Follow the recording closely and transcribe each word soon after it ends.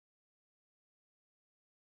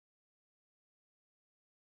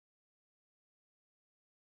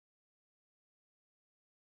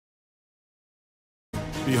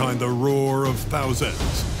Behind the roar of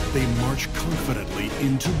thousands, they march confidently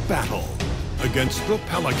into battle against the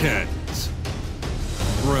Pelicans.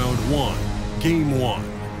 Round 1, Game 1,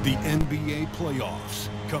 the NBA playoffs,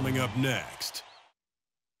 coming up next.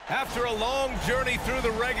 After a long journey through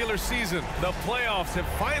the regular season, the playoffs have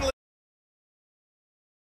finally...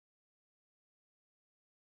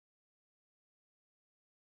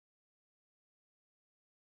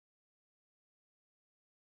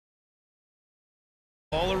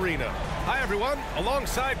 All Arena. Hi, everyone.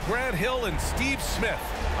 Alongside Grant Hill and Steve Smith.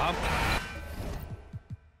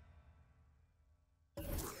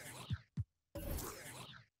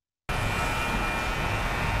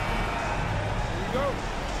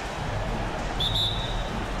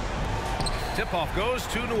 Tip-off goes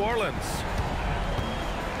to New Orleans.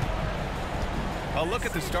 A look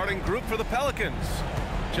at the starting group for the Pelicans.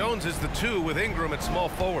 Jones is the 2 with Ingram at small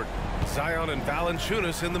forward. Zion and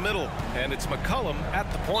Valanciunas in the middle. And it's McCollum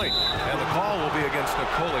at the point. And the call will be against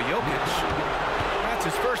Nikola Jokic. That's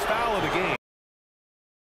his first foul of the game.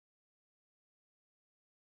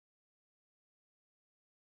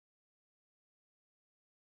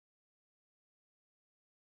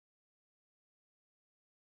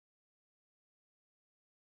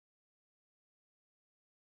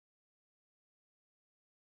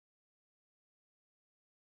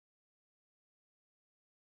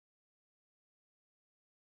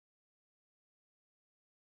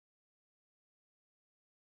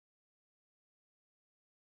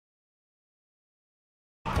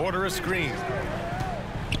 Porter a screen.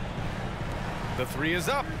 The 3 is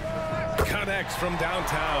up. Connects from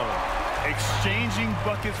downtown. Exchanging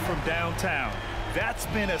buckets from downtown. That's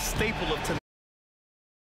been a staple of tonight.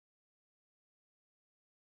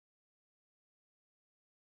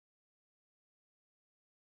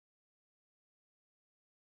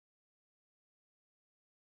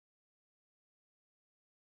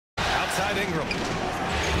 Outside Ingram.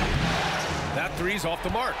 That 3's off the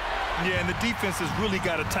mark. Yeah, and the defense has really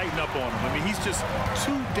got to tighten up on him. I mean, he's just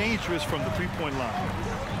too dangerous from the three-point line.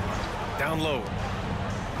 Down low.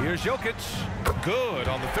 Here's Jokic. Good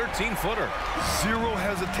on the 13-footer. Zero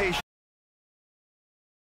hesitation.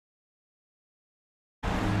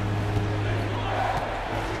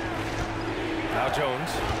 Now Jones.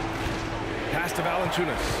 Pass to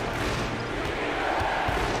Valanciunas.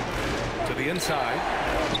 To the inside.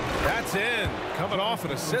 That's in. Coming off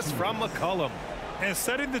an assist from McCollum. And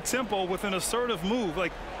setting the tempo with an assertive move.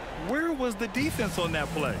 Like, where was the defense on that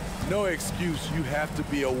play? No excuse. You have to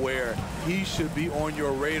be aware. He should be on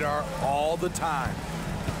your radar all the time.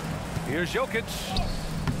 Here's Jokic.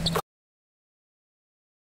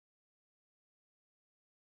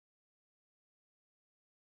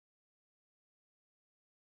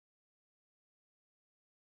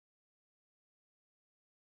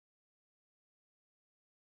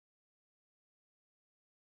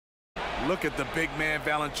 Look at the big man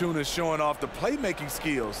Valanciunas showing off the playmaking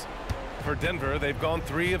skills. For Denver, they've gone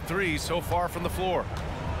 3 of 3 so far from the floor.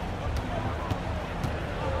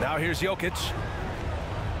 Now here's Jokic.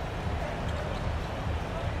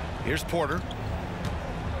 Here's Porter.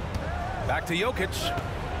 Back to Jokic.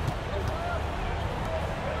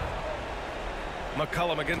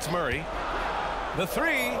 McCollum against Murray. The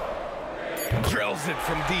 3. Drills it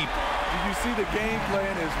from deep. You see the game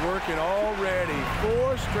plan is working already.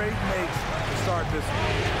 4 straight makes to start this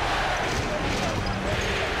one.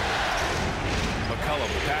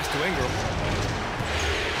 McCollum, pass to Ingram.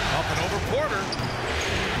 Up and over Porter.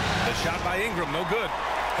 The shot by Ingram, no good.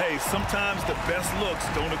 Hey, sometimes the best looks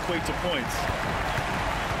don't equate to points.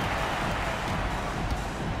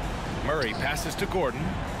 Murray passes to Gordon.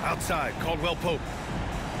 Outside, Caldwell Pope.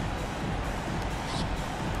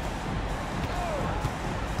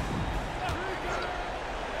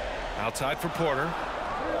 Outside for Porter.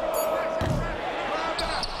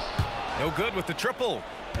 No good with the triple.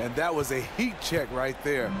 And that was a heat check right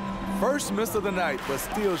there. First miss of the night, but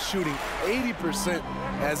still shooting 80%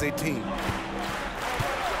 as a team.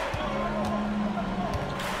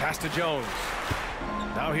 Pass to Jones.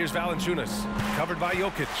 Now here's Valanciunas. Covered by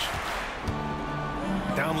Jokic.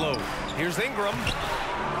 Down low. Here's Ingram.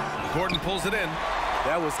 Gordon pulls it in.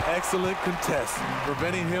 That was excellent contest,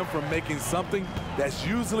 preventing him from making something that's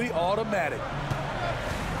usually automatic.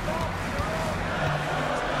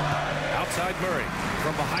 Outside Murray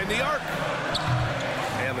from behind the arc.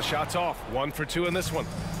 And the shot's off. 1 for 2 in this one.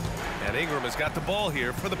 And Ingram has got the ball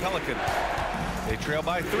here for the Pelicans. They trail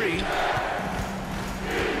by 3.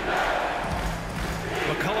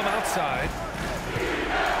 McCollum outside.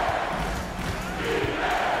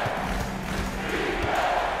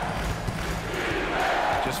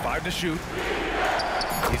 Just 5 to shoot.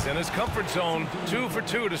 He's He's in his comfort zone. 2 for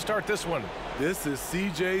 2 to start this one. This is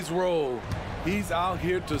CJ's role. He's out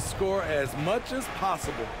here to score as much as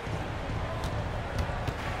possible.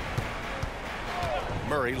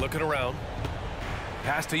 Murray looking around.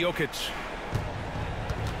 Pass to Jokic.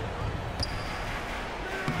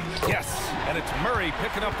 Yes, and it's Murray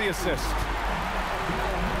picking up the assist.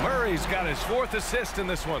 Murray's got his 4th assist in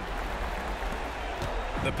this one.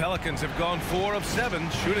 The Pelicans have gone 4 of 7,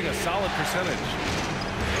 shooting a solid percentage.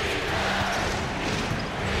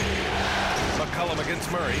 McCollum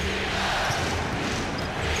against Murray.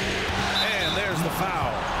 And there's the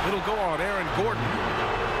foul. It'll go on Aaron Gordon.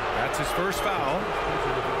 That's his first foul.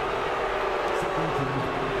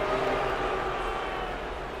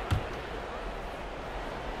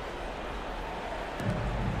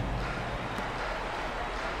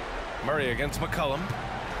 Murray against McCollum.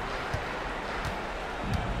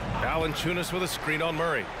 Valanciunas with a screen on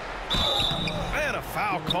Murray. And a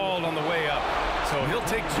foul called on the way up. So he'll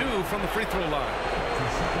take 2 from the free throw line.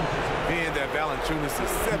 Being that Valanciunas is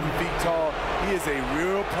 7 feet tall, he is a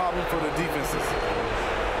real problem for the defenses.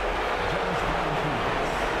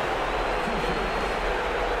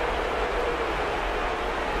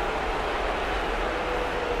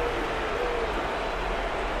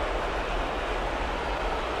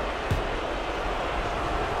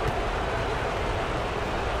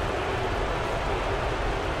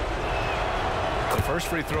 First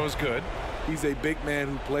free throw is good. He's a big man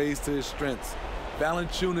who plays to his strengths.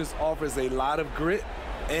 Valanciunas offers a lot of grit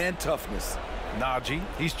and toughness. Najee,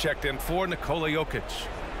 he's checked in for Nikola Jokic.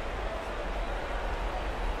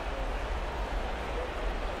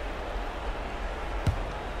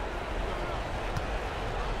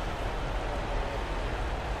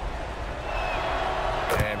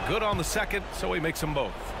 And good on the second, so he makes them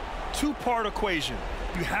both. Two-part equation.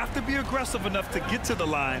 You have to be aggressive enough to get to the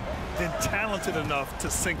line, then talented enough to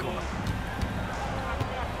sink on them.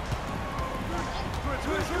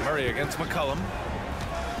 Murray against McCollum.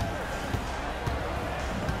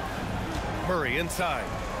 Murray inside.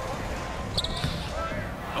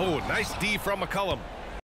 Oh, nice D from McCollum.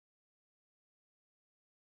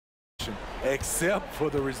 Except for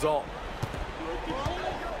the result.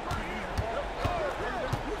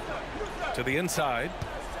 To the inside.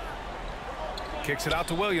 Kicks it out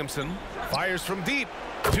to Williamson. Fires from deep.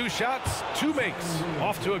 2 shots, 2 makes.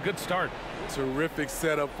 Off to a good start. Terrific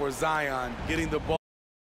setup for Zion, getting the ball.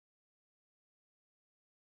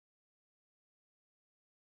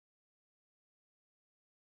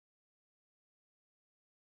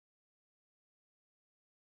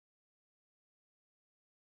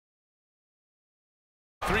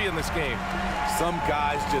 Three in this game. Some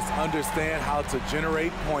guys just understand how to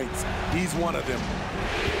generate points. He's one of them.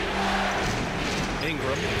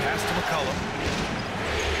 Ingram, pass to McCollum.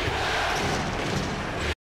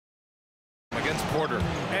 Against Porter.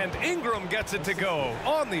 And Ingram gets it to go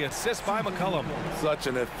on the assist by McCollum. Such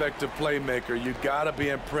an effective playmaker. You gotta be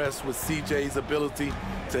impressed with CJ's ability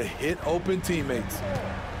to hit open teammates.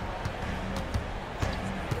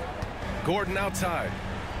 Gordon outside.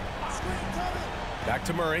 Back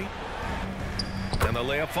to Murray. And the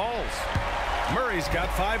layup falls. Murray's got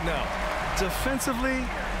 5 now. Defensively,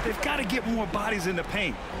 they've got to get more bodies in the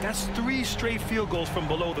paint. That's 3 straight field goals from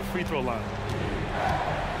below the free throw line.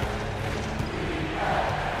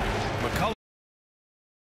 McCollum.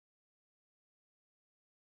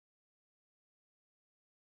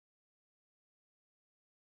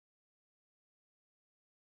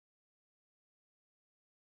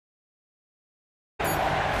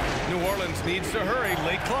 New Orleans needs to hurry.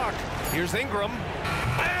 Late clock. Here's Ingram.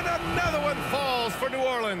 And another one falls for New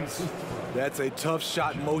Orleans. That's a tough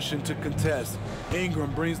shot motion to contest.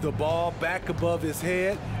 Ingram brings the ball back above his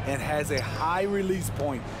head and has a high release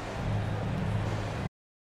point.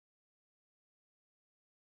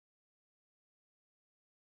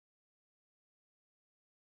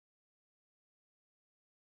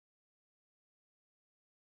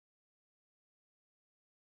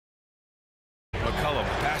 McCollum,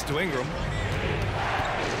 pass to Ingram.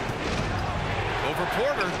 Over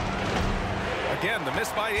Porter. Again, the miss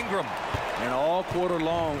by Ingram. And all quarter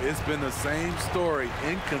long, it's been the same story,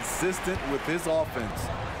 inconsistent with his offense.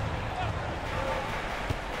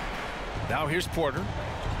 Now here's Porter.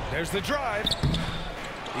 There's the drive.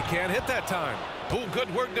 He can't hit that time. Oh,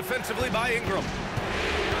 good work defensively by Ingram.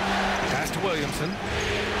 Pass to Williamson.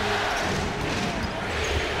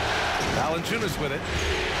 Valanciunas with it.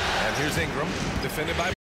 And here's Ingram, defended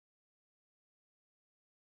by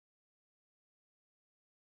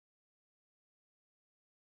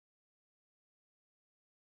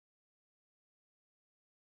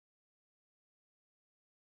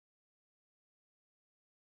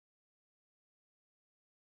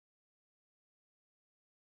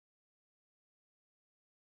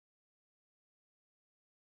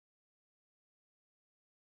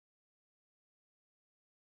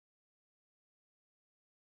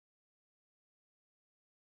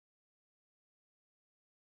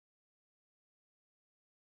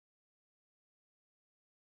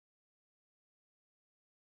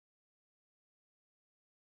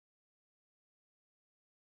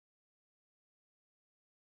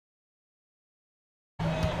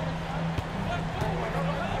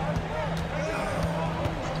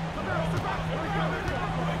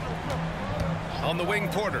On the wing,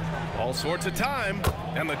 Porter. All sorts of time,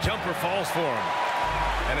 and the jumper falls for him.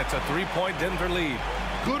 And it's a 3-point Denver lead.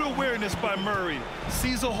 Good awareness by Murray.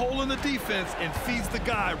 Sees a hole in the defense and feeds the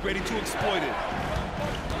guy ready to exploit it.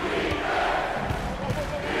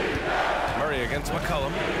 Murray against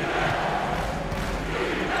McCollum.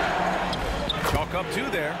 Chalk up 2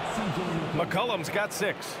 there. McCollum's got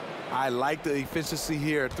 6. I like the efficiency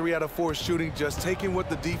here. 3 out of 4 shooting, just taking what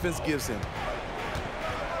the defense gives him.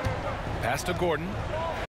 Pass to Gordon.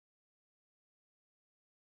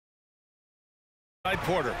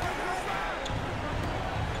 Porter.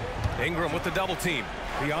 Ingram with the double team.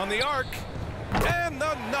 Beyond the arc. And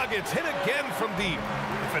the Nuggets hit again from deep.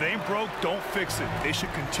 If it ain't broke, don't fix it. They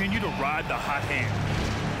should continue to ride the hot hand.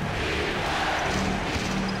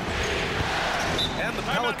 And the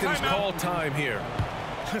Pelicans call time here.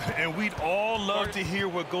 And we'd all love to hear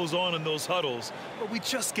what goes on in those huddles, but we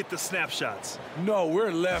just get the snapshots. No,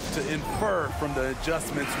 we're left to infer from the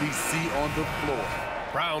adjustments we see on the floor.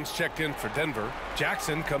 Brown's checked in for Denver.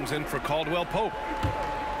 Jackson comes in for Caldwell Pope.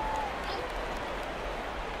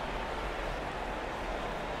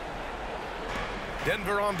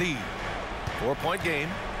 Denver on D. 4-point game.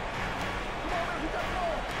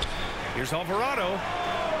 Here's Alvarado.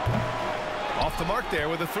 Off the mark there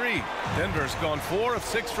with a 3. Denver's gone 4 of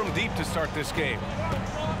 6 from deep to start this game.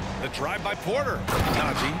 The drive by Porter.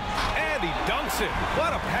 Najee. And he dunks it.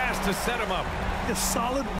 What a pass to set him up. A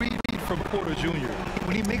solid read from Porter Jr.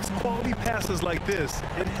 When he makes quality passes like this,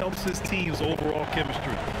 it helps his team's overall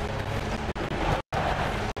chemistry.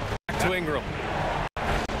 Back to Ingram.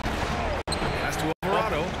 Pass to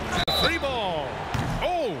Alvarado. The 3 ball.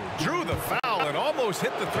 Oh, drew the foul and almost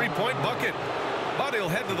hit the 3-point bucket. But he'll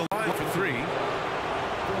head to the line for 3.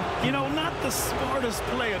 You know, not the smartest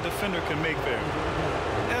play a defender can make there.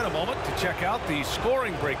 And a moment to check out the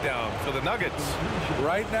scoring breakdown for the Nuggets.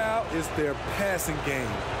 Right now, it's their passing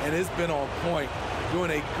game, and it's been on point.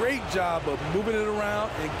 Doing a great job of moving it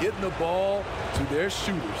around and getting the ball to their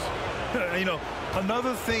shooters. You know,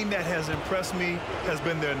 another thing that has impressed me has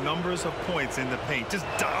been their numbers of points in the paint. Just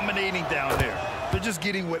dominating down there. They're just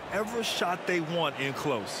getting whatever shot they want in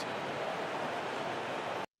close.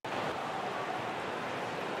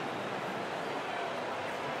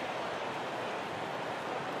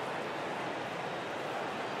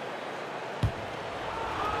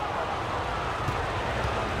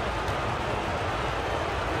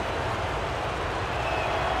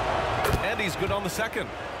 He's good on the second.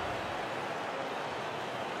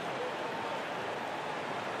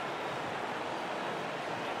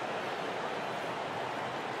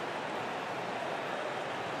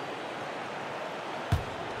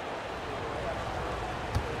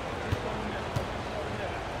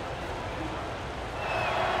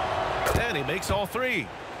 And he makes all 3.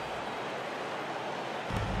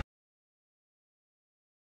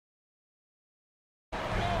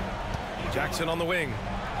 Jackson on the wing.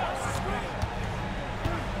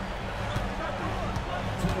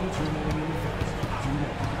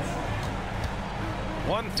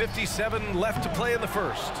 1:57 left to play in the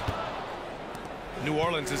first. New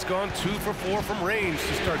Orleans has gone 2 for 4 from range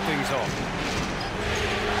to start things off.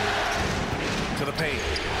 To the paint.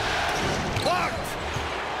 Blocked!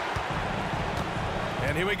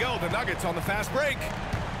 And here we go, the Nuggets on the fast break.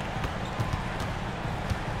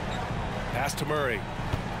 Pass to Murray.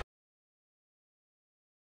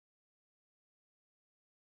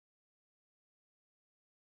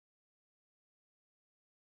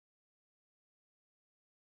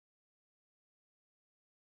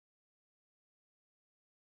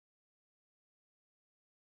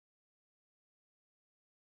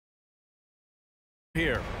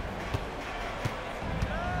 Here.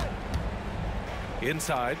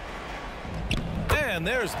 Inside. And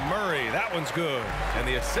there's Murray. That one's good. And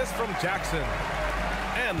the assist from Jackson.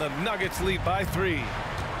 And the Nuggets lead by 3.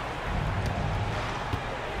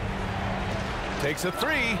 Takes a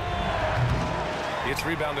 3. It's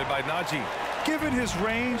rebounded by Najee. Given his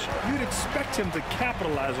range, you'd expect him to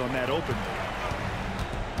capitalize on that opening.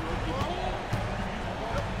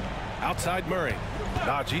 Outside Murray.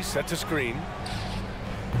 Najee set to screen.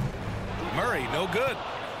 Murray, no good.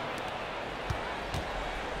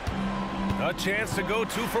 A chance to go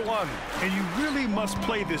 2 for 1. And you really must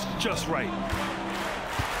play this just right.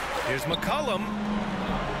 Here's McCollum.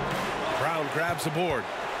 Brown grabs the board.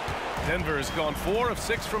 Denver has gone 4 of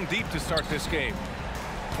 6 from deep to start this game.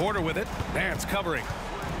 Porter with it. Nance covering.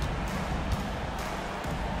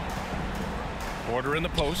 Porter in the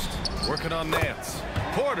post. Working on Nance.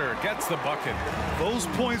 Porter gets the bucket. Those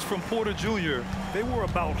points from Porter Jr., they were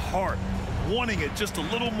about heart, wanting it just a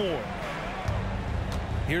little more.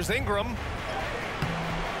 Here's Ingram.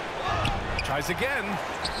 Tries again.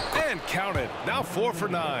 And counted. Now 4 for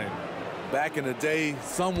 9. Back in the day,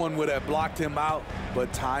 someone would have blocked him out,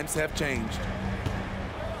 but times have changed.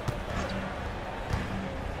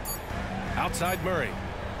 Outside Murray.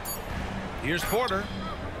 Here's Porter.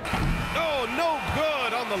 Oh, no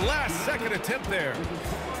good on the last second attempt there.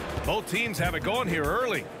 Both teams have it going here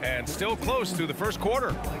early and still close through the first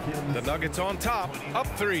quarter. The Nuggets on top, up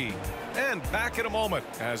 3. And back in a moment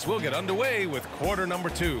as we'll get underway with quarter number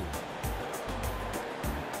 2.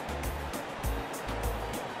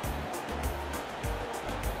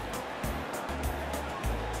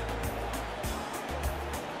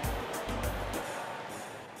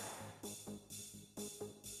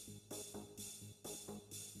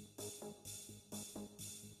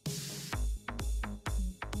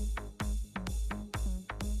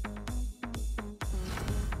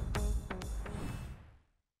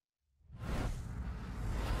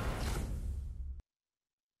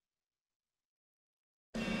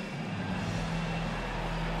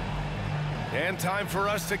 And time for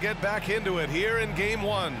us to get back into it here in game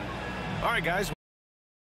 1. All right, guys.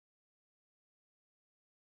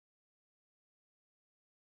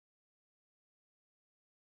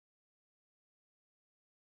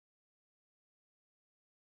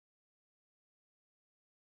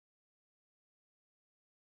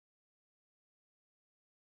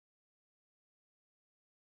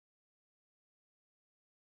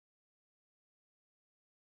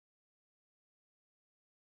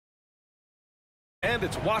 And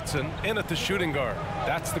it's Watson in at the shooting guard.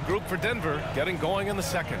 That's the group for Denver getting going in the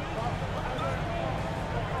second.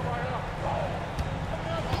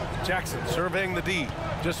 Jackson surveying the D.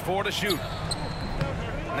 Just 4 to shoot.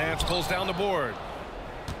 Nance pulls down the board.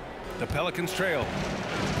 The Pelicans trail.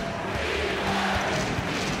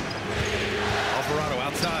 Alvarado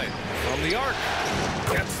outside. From the arc.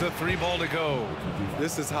 Gets the 3-ball to go.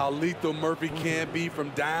 This is how lethal Murphy can be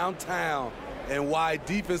from downtown, and why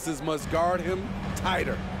defenses must guard him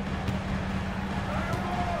tighter.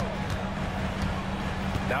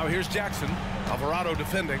 Now here's Jackson. Alvarado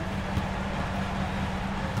defending.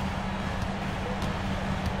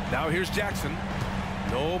 Now here's Jackson.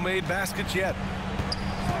 No made baskets yet.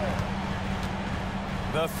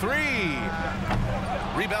 The 3.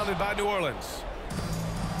 Rebounded by New Orleans.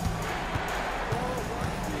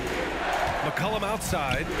 McCollum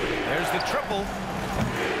outside. There's the triple.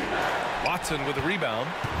 Watson with the rebound,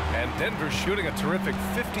 and Denver shooting a terrific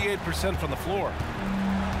 58% from the floor.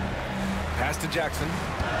 Pass to Jackson.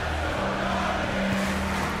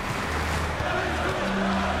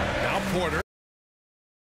 Now Porter.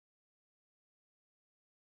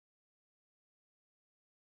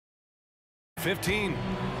 .15.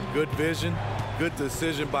 Good vision, good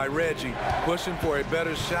decision by Reggie. Pushing for a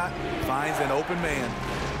better shot, finds an open man.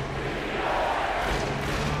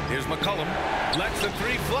 Here's McCollum. Lets the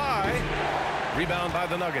 3 fly. Rebound by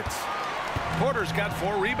the Nuggets. Porter's got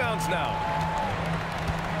 4 rebounds now.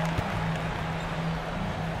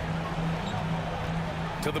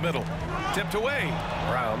 To the middle. Tipped away.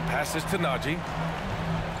 Brown passes to Najee.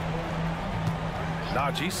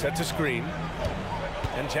 Najee sets a screen.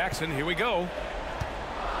 And Jackson, here we go.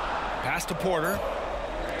 Pass to Porter.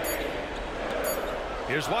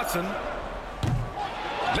 Here's Watson.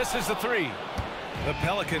 Misses the 3. The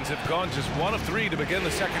Pelicans have gone just 1 of 3 to begin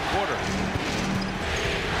the second quarter.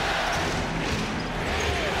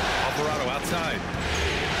 Alvarado outside.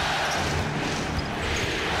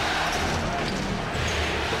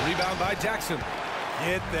 The rebound by Jackson.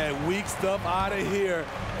 Get that weak stuff out of here.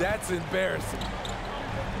 That's embarrassing.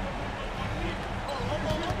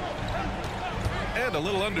 And a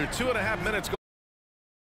little under 2.5 minutes.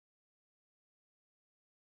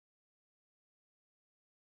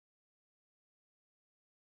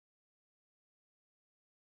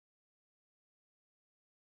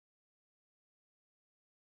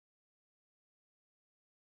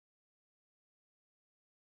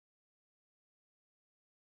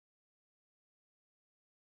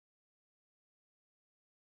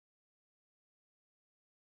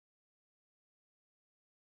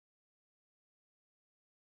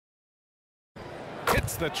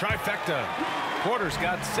 Hits the trifecta. Porter's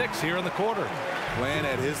got 6 here in the quarter. Playing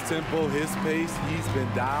at his tempo, his pace, he's been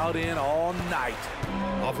dialed in all night.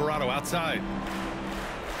 Alvarado outside.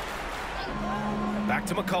 Back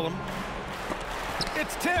to McCollum.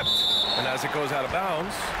 It's tipped. And as it goes out of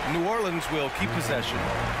bounds, New Orleans will keep possession.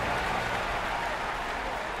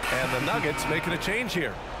 And the Nuggets making a change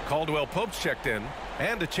here. Caldwell Pope's checked in.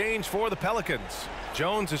 And a change for the Pelicans.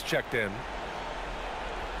 Jones is checked in.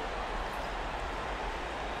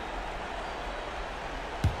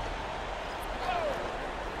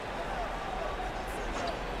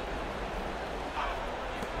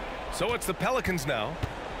 So it's the Pelicans now.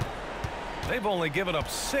 They've only given up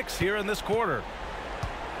 6 here in this quarter.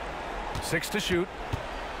 6 to shoot.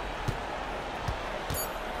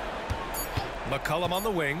 McCollum on the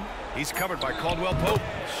wing. He's covered by Caldwell Pope.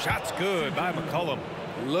 Shot's good by McCollum.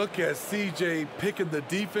 Look at CJ picking the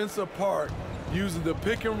defense apart, using the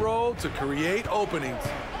pick and roll to create openings.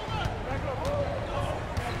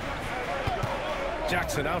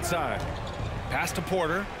 Jackson outside. Pass to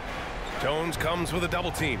Porter. Jones comes with a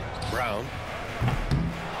double team. Brown.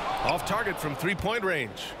 Off target from three-point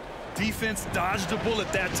range. Defense dodged a bullet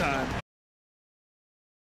that time.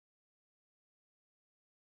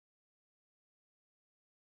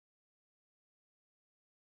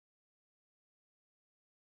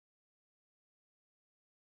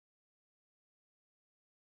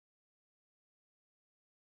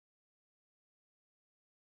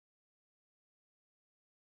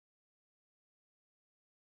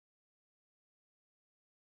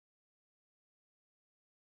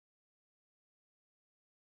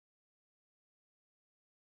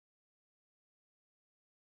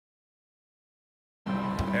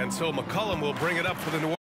 And so McCollum will bring it up for the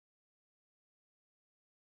New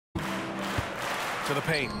to the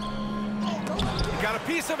paint. Got a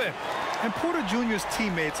piece of it. And Porter Jr.'s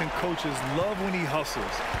teammates and coaches love when he hustles.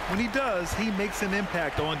 When he does, he makes an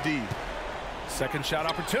impact on D. Second shot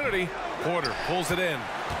opportunity. Porter pulls it in.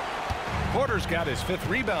 Porter's got his 5th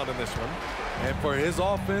rebound in this one. And for his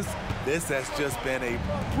offense, this has just been a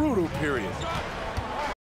brutal period.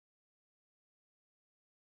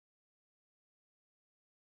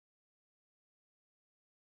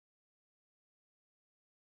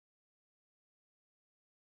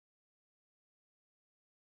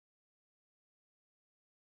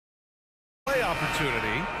 Play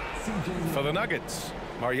opportunity for the Nuggets.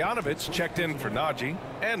 Marjanovic checked in for Najee,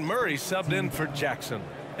 and Murray subbed in for Jackson.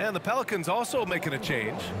 And the Pelicans also making a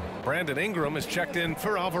change. Brandon Ingram is checked in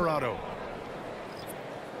for Alvarado.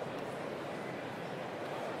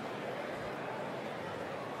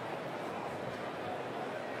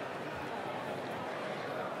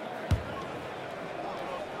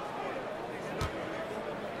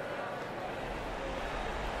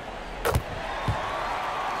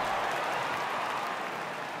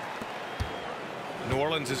 New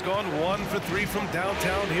Orleans has gone 1 for 3 from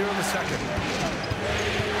downtown here in the second.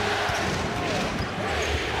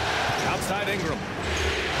 Outside Ingram.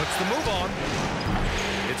 Puts the move on.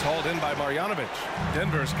 It's hauled in by Marjanovic.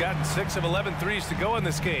 Denver's gotten 6 of 11 threes to go in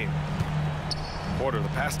this game. Porter, the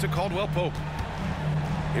pass to Caldwell Pope.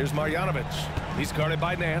 Here's Marjanovic. He's guarded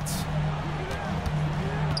by Nance.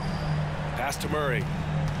 Pass to Murray.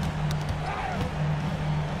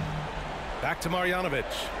 Back to Marjanovic.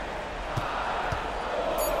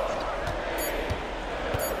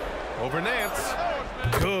 Over Nance.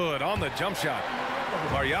 Good on the jump shot.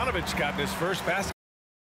 Marjanovic got his first basket.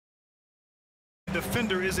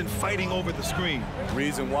 Defender isn't fighting over the screen.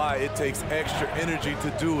 Reason why it takes extra energy to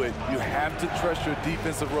do it. You have to trust your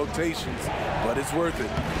defensive rotations, but it's worth it.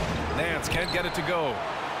 Nance can't get it to go.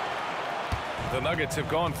 The Nuggets have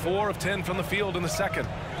gone 4 of 10 from the field in the second.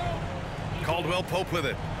 Caldwell Pope with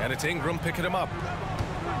it, and it's Ingram picking him up.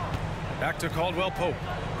 Back to Caldwell Pope.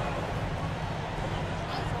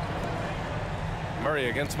 Murray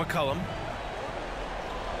against McCollum.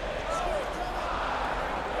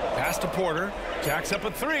 Pass to Porter. Jacks up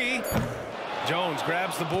a 3. Jones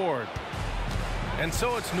grabs the board. And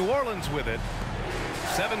so it's New Orleans with it.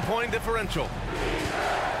 7-point differential.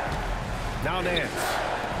 Now Nance.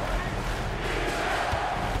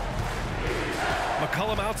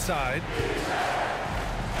 McCollum outside.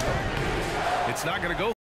 It's not going to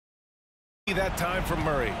go that time from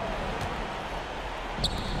Murray.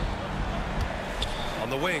 On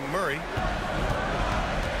the wing, Murray.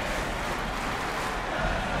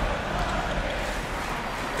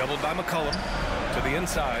 Doubled by McCollum to the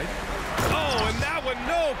inside. Oh, and that one,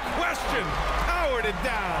 no question, powered it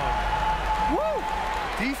down. Woo!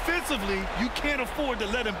 Defensively, you can't afford to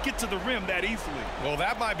let him get to the rim that easily. Well,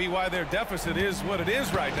 that might be why their deficit is what it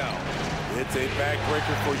is right now. It's a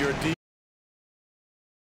backbreaker for your defense.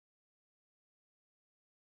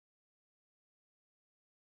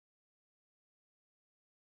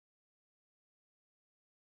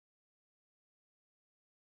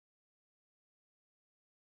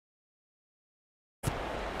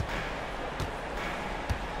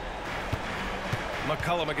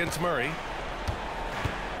 McCollum against Murray.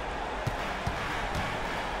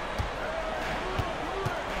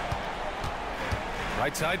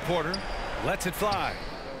 Right side Porter lets it fly.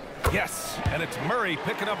 Yes, and it's Murray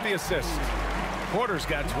picking up the assist. Porter's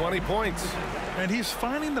got 20 points. And he's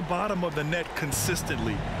finding the bottom of the net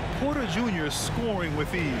consistently. Porter Jr. is scoring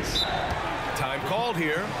with ease. Time called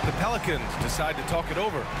here. The Pelicans decide to talk it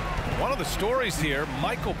over. One of the stories here,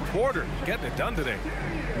 Michael Porter getting it done today.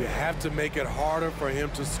 You have to make it harder for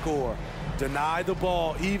him to score. Deny the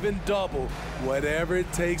ball, even double, whatever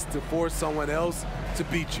it takes to force someone else to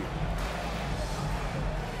beat you.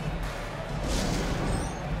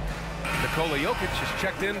 Nikola Jokic is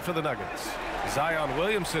checked in for the Nuggets. Zion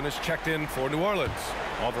Williamson is checked in for New Orleans.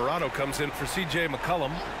 Alvarado comes in for C.J.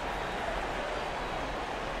 McCollum.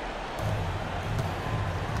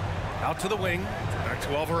 Out to the wing. Back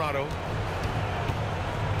to Alvarado.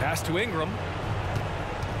 Pass to Ingram.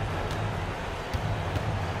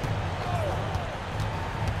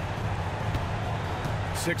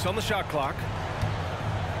 Six on the shot clock.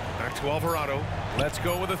 Back to Alvarado. Let's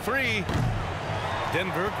go with a three.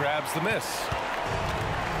 Denver grabs the miss.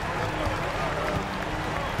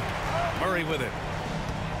 Murray with it.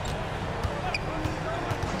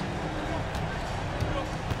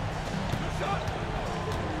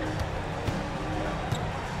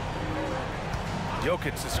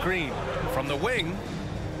 Jokic the screen from the wing.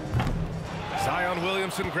 Zion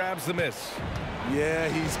Williamson grabs the miss. Yeah,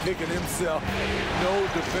 he's kicking himself. No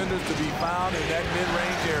defenders to be found in that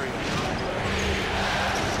mid-range area.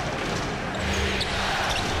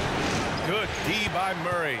 Good D by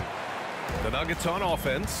Murray. The Nuggets on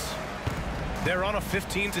offense. They're on a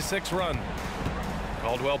 15-6 run.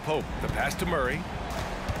 Caldwell Pope, the pass to Murray.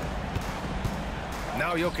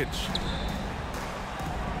 Now Jokic.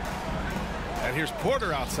 And here's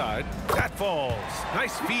Porter outside. That falls.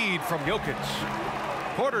 Nice feed from Jokic.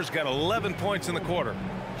 Porter's got 11 points in the quarter.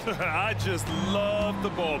 I just love the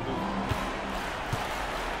ball move.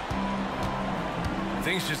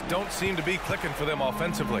 Things just don't seem to be clicking for them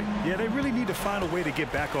offensively. Yeah, they really need to find a way to get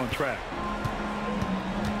back on track.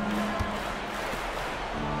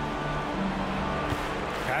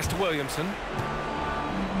 Pass to Williamson.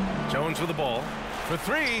 Jones with the ball. For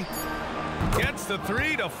three. Gets the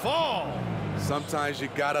three to fall. Sometimes you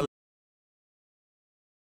gotta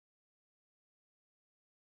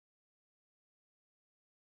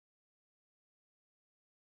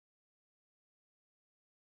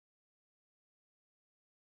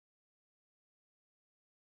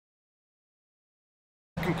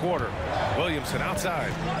second quarter. Williamson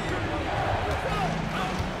outside.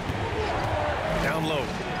 Down low.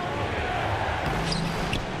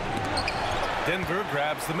 Denver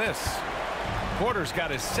grabs the miss. Porter's got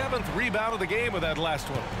his 7th rebound of the game with that last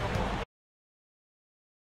one.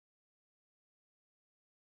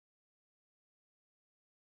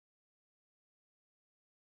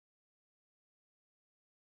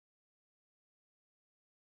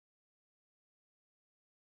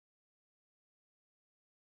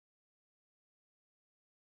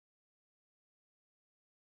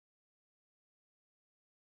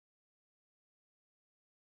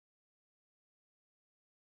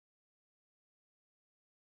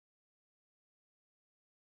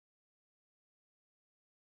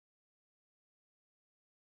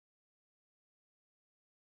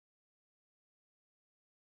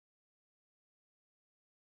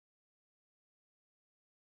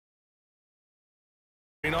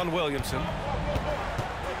 On Williamson.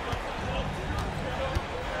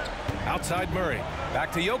 Outside Murray.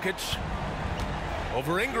 Back to Jokic.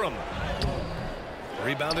 Over Ingram.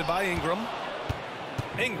 Rebounded by Ingram.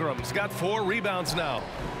 Ingram's got 4 rebounds now.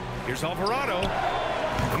 Here's Alvarado.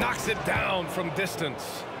 Knocks it down from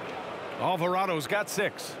distance. Alvarado's got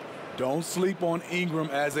 6. Don't sleep on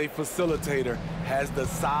Ingram as a facilitator. Has the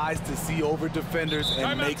size to see over defenders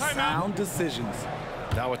and make sound decisions.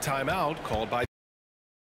 Now a timeout called by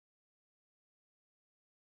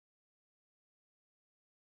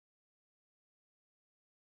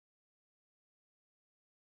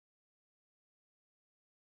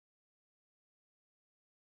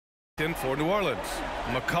in for New Orleans.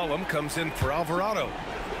 McCollum comes in for Alvarado.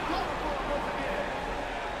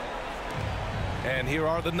 And here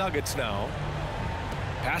are the Nuggets now.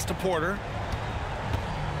 Pass to Porter.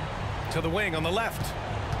 To the wing on the left.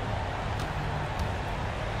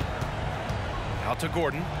 Out to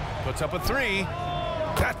Gordon. Puts up a 3.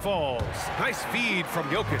 That falls. Nice feed from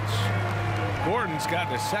Jokic. Gordon's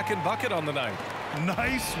gotten his 2nd bucket on the night.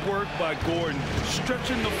 Nice work by Gordon,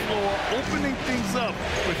 stretching the floor, opening things up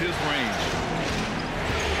with his range.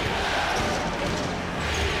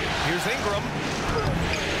 Here's Ingram.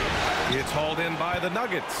 It's hauled in by the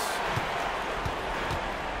Nuggets.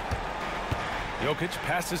 Jokic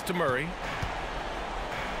passes to Murray.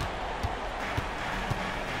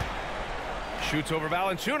 Shoots over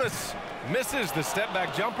Valanciunas. Misses the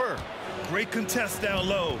step-back jumper. Great contest down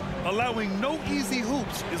low. Allowing no easy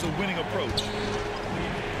hoops is a winning approach.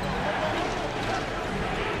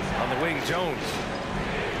 On the wing, Jones.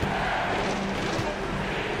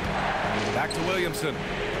 Back to Williamson.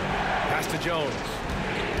 Pass to Jones.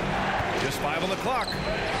 Just 5 on the clock.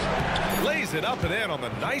 Lays it up and in on the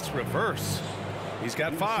nice reverse. He's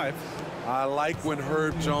got 5. I like when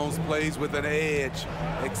Herb Jones plays with an edge,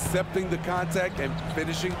 accepting the contact and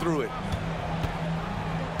finishing through it.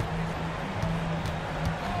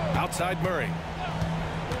 Outside Murray.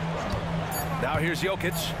 Now here's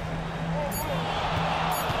Jokic.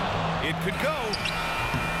 It could go.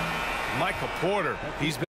 Michael Porter.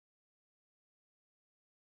 He's been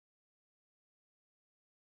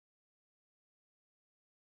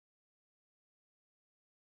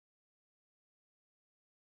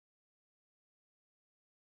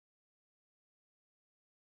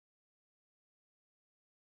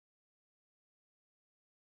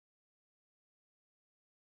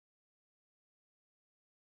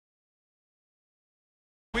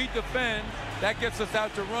We defend, that gets us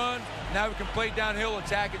out to run. Now we can play downhill,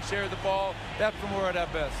 attack, and share the ball. That's when we're at our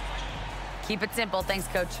best. Keep it simple. Thanks,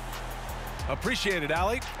 Coach. Appreciate it,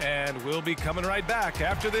 Allie. And we'll be coming right back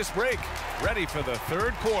after this break. Ready for the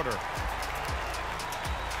third quarter.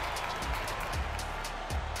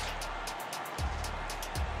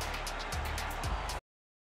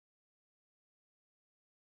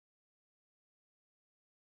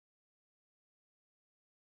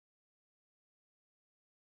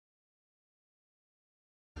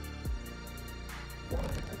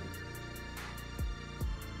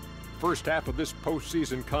 First half of this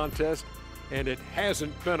postseason contest, and it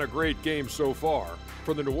hasn't been a great game so far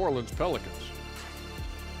for the New Orleans Pelicans.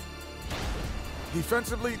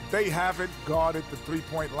 Defensively, they haven't guarded the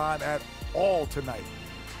three-point line at all tonight.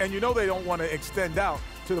 And you know they don't want to extend out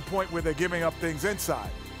to the point where they're giving up things inside.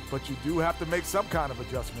 But you do have to make some kind of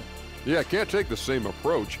adjustment. Yeah, can't take the same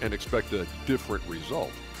approach and expect a different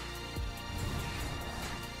result.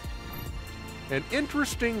 An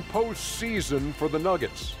interesting postseason for the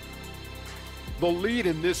Nuggets. The lead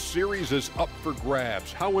in this series is up for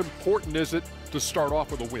grabs. How important is it to start off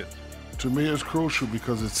with a win? To me, it's crucial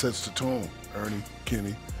because it sets the tone. Ernie,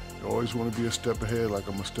 Kenny, you always want to be a step ahead, like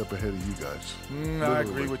I'm a step ahead of you guys. I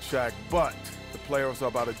agree with Shaq, but the playoffs are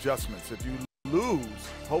about adjustments. If you lose,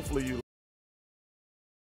 hopefully you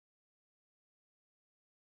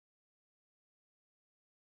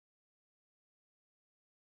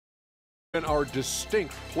And our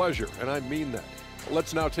distinct pleasure, and I mean that.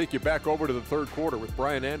 Let's now take you back over to the third quarter with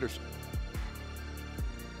Brian Anderson.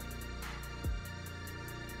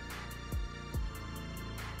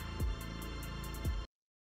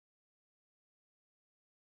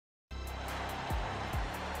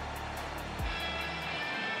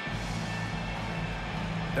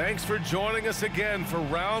 Thanks for joining us again for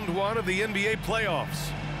round 1 of the NBA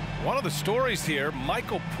playoffs. One of the stories here,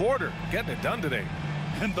 Michael Porter getting it done today.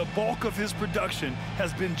 And the bulk of his production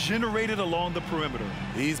has been generated along the perimeter.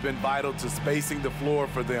 He's been vital to spacing the floor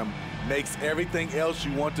for them. Makes everything else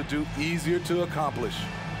you want to do easier to accomplish.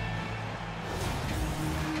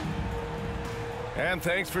 And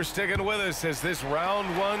thanks for sticking with us as this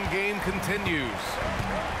round 1 game continues.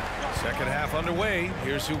 Second half underway.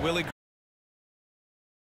 Here's who Willie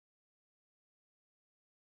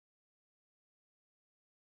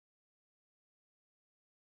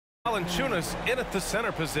Valanciunas in at the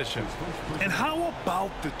center position. And how about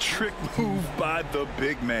the trick move by the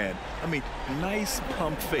big man? I mean, nice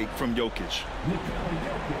pump fake from Jokic.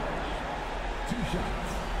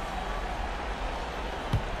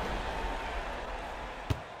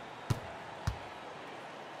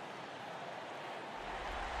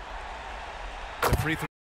 The free throw.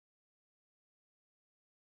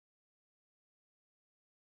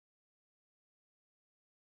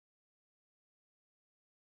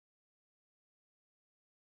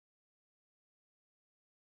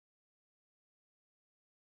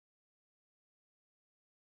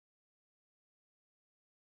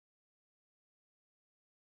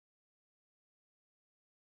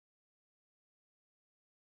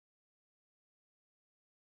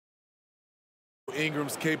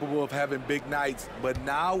 Ingram's capable of having big nights, but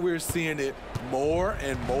now we're seeing it more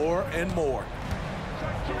and more and more.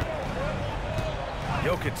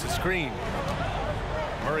 Jokic the screen.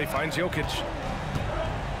 Murray finds Jokic.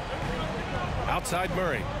 Outside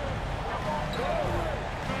Murray.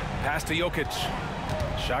 Pass to Jokic.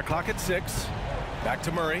 Shot clock at 6. Back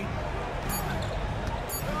to Murray.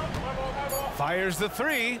 Fires the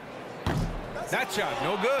 3. That shot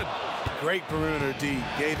no good. Great perimeter D.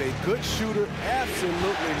 Gave a good shooter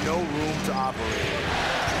absolutely no room to operate.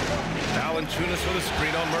 Valanciunas with a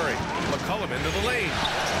screen on Murray. McCollum into the lane.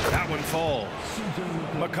 That one falls.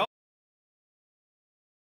 McCollum.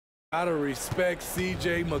 Gotta respect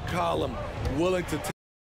C.J. McCollum, willing to take.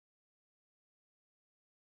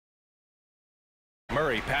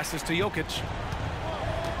 Murray passes to Jokic.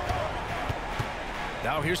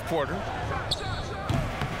 Now here's Porter.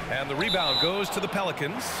 And the rebound goes to the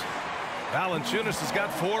Pelicans. Valanciunas has got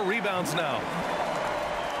 4 rebounds now.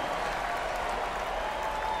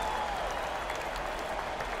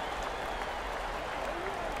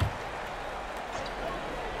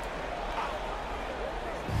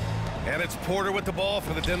 And it's Porter with the ball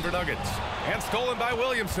for the Denver Nuggets. And stolen by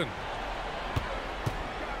Williamson.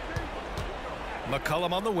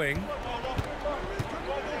 McCollum on the wing.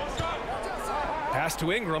 Pass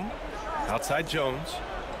to Ingram. Outside Jones.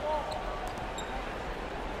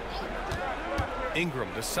 Ingram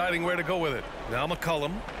deciding where to go with it. Now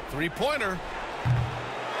McCollum. Three-pointer.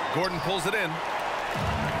 Gordon pulls it in.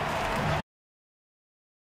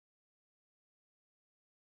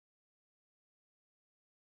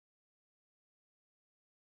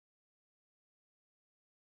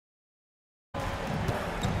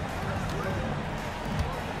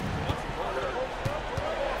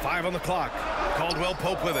 On the clock. Caldwell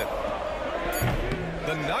Pope with it.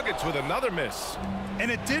 The Nuggets with another miss.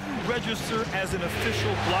 And it didn't register as an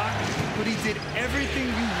official block, but he did everything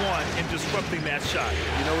you want in disrupting that shot.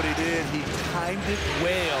 You know what he did? He timed it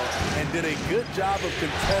well and did a good job of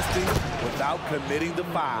contesting without committing the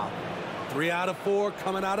foul. 3 out of 4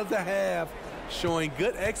 coming out of the half, showing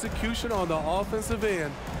good execution on the offensive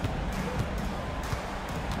end.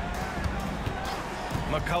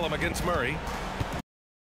 McCollum against Murray.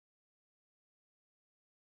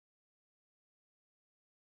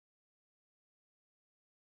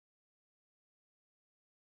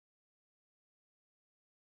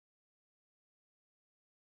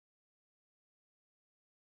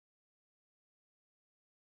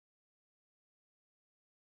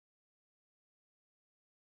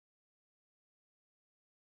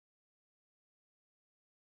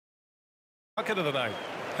 Bucket of the night.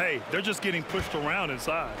 Hey, they're just getting pushed around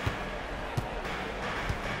inside.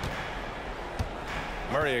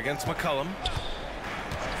 Murray against McCollum.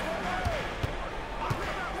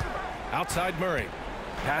 Outside Murray.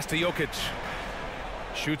 Pass to Jokic.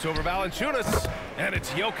 Shoots over Valanciunas. And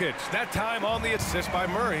it's Jokic. That time on the assist by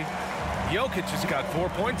Murray. Jokic has got 4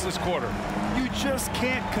 points this quarter. You just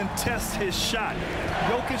can't contest his shot.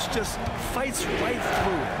 Jokic just fights right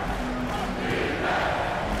through it.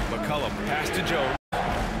 McCollum, pass to Jones.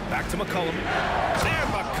 Back to McCollum.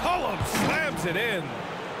 And McCollum slams it in.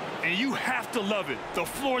 And you have to love it. The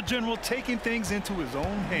floor general taking things into his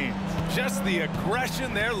own hands. Just the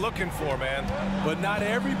aggression they're looking for, man. But not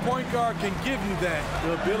every point guard can give you that.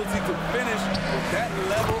 The ability to finish with that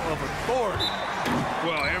level of authority.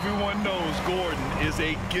 Well, everyone knows Gordon is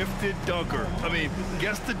a gifted dunker. I mean,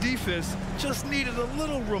 guess the defense just needed a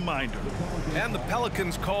little reminder. And the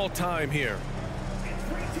Pelicans call time here.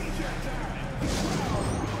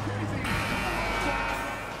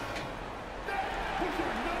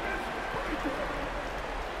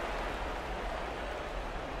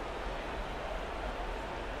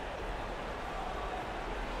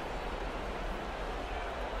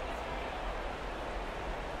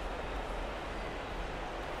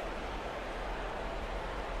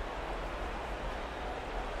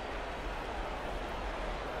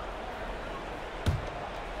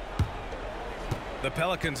 The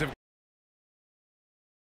Pelicans have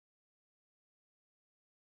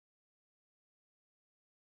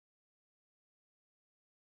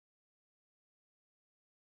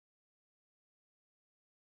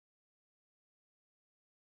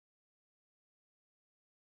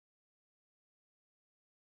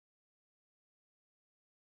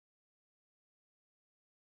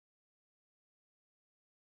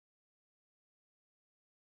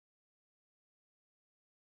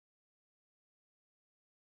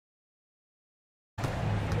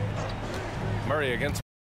Murray against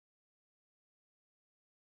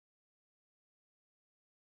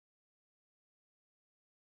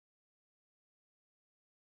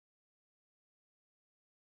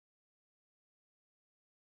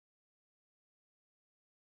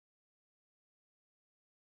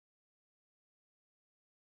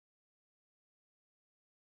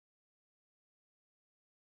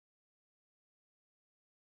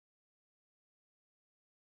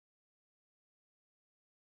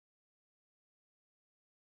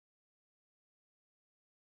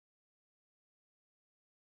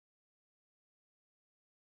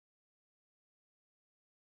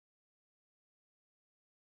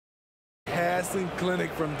passing clinic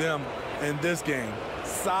from them in this game.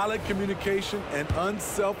 Solid communication and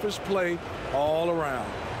unselfish play all around.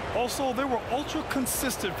 Also, they were ultra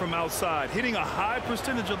consistent from outside, hitting a high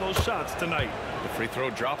percentage of those shots tonight. The free throw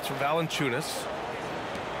drops for Valanciunas.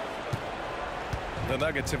 The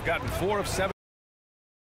Nuggets have gotten 4 of 7.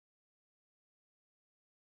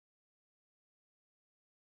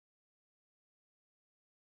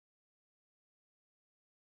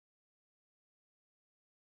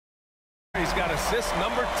 He's got assist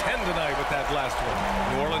number 10 tonight with that last one.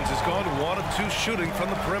 New Orleans has gone 1 of 2 shooting from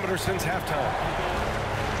the perimeter since halftime.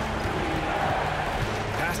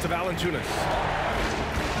 Pass to Valanciunas.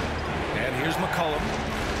 And here's McCollum.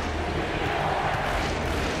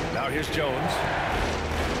 Now here's Jones.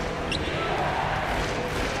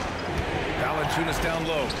 Valanciunas down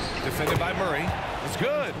low. Defended by Murray. It's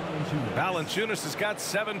good. Valanciunas has got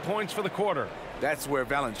 7 points for the quarter. That's where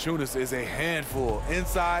Valanciunas is a handful,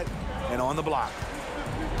 inside and on the block.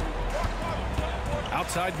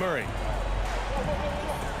 Outside Murray.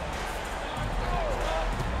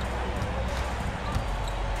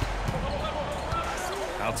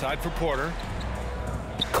 Outside for Porter.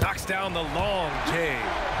 Knocks down the long J.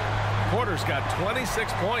 Porter's got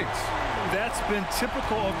 26 points. That's been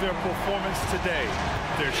typical of their performance today.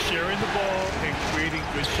 They're sharing the ball and creating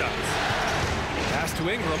good shots. Pass to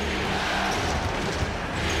Ingram.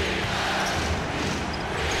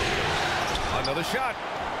 Another shot.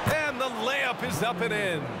 And the layup is up and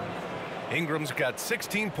in. Ingram's got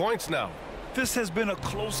 16 points now. This has been a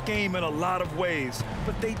close game in a lot of ways,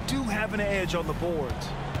 but they do have an edge on the boards.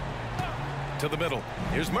 To the middle.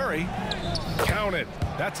 Here's Murray. Count it.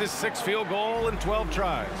 That's his 6th field goal in 12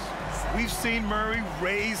 tries. We've seen Murray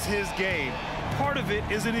raise his game. Part of it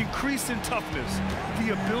is an increase in toughness,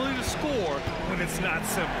 the ability to score when it's not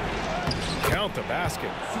simple. Count the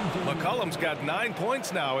basket. McCollum's got 9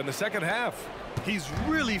 points now in the second half. He's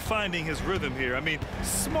really finding his rhythm here. I mean,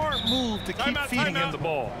 smart move to keep feeding him the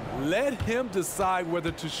ball. Let him decide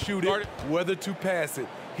whether to shoot it, whether to pass it.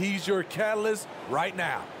 He's your catalyst right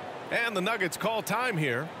now. And the Nuggets call time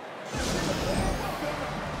here.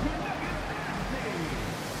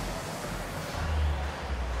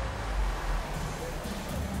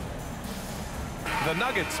 The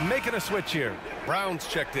Nuggets making a switch here. Brown's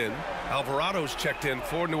checked in. Alvarado's checked in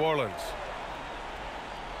for New Orleans.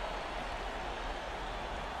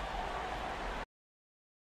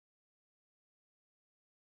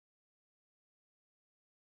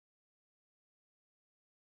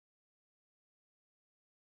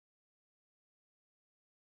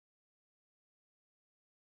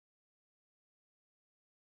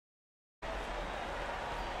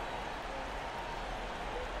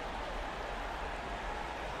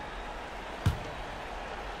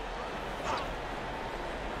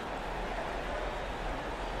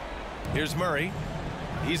 Here's Murray.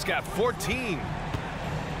 He's got 14.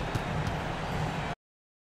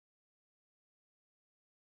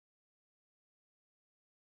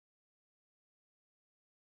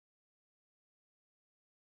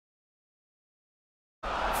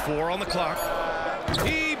 Four on the clock.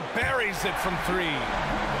 He buries it from 3.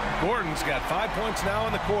 Gordon's got 5 points now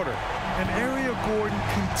in the quarter. An area Gordon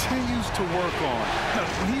continues to work on.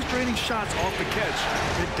 When he's draining shots off the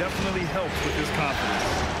catch, it definitely helps with his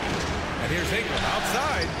confidence. And here's Ingram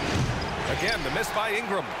outside. Again, the miss by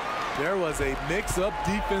Ingram. There was a mix-up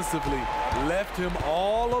defensively. Left him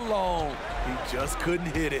all alone. He just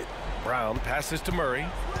couldn't hit it. Brown passes to Murray.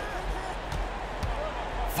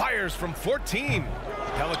 Fires from 14.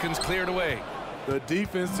 Pelicans cleared away. The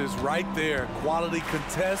defense is right there. Quality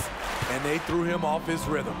contest, and they threw him off his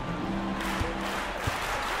rhythm.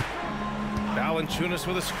 Valanciunas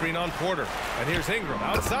with a screen on Porter. And here's Ingram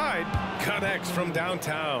outside. Connects from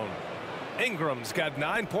downtown. Ingram's got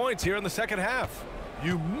 9 points here in the second half.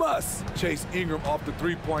 You must chase Ingram off the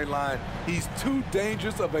three-point line. He's too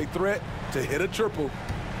dangerous of a threat to hit a triple.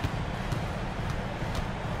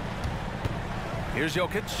 Here's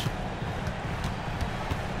Jokic.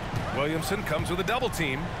 Williamson comes with a double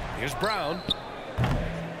team. Here's Brown.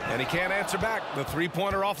 And he can't answer back. The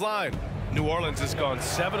three-pointer offline. New Orleans has gone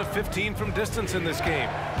 7 of 15 from distance in this game.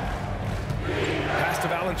 Pass to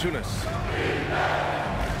Valanciunas.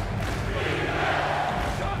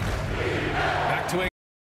 Back to Ingram.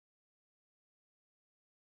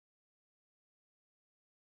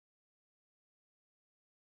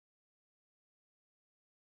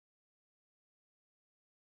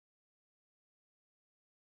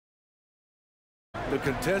 The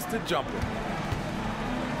contested jumper.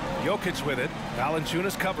 Jokic with it.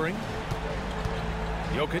 Valanciunas covering.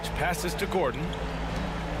 Jokic passes to Gordon.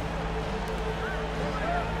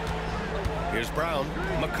 Here's Brown.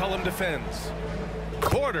 McCollum defends.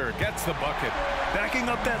 Porter gets the bucket. Backing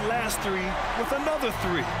up that last three with another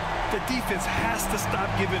three. The defense has to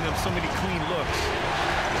stop giving them so many clean looks.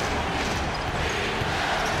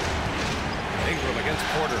 Ingram against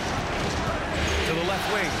Porter. To the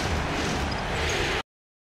left wing.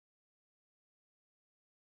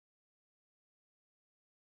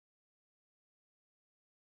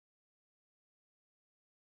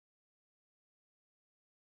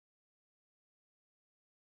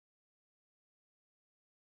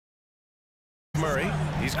 Murray,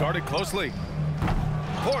 he's guarded closely.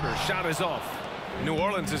 Porter's shot is off. New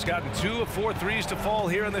Orleans has gotten 2 of 4 threes to fall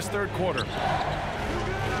here in this third quarter.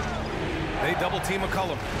 They double team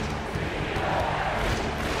McCollum.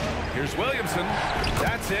 Here's Williamson.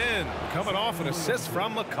 That's in. Coming off an assist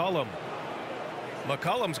from McCollum.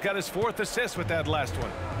 McCollum's got his 4th assist with that last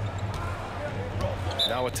one.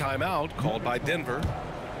 Now a timeout called by Denver.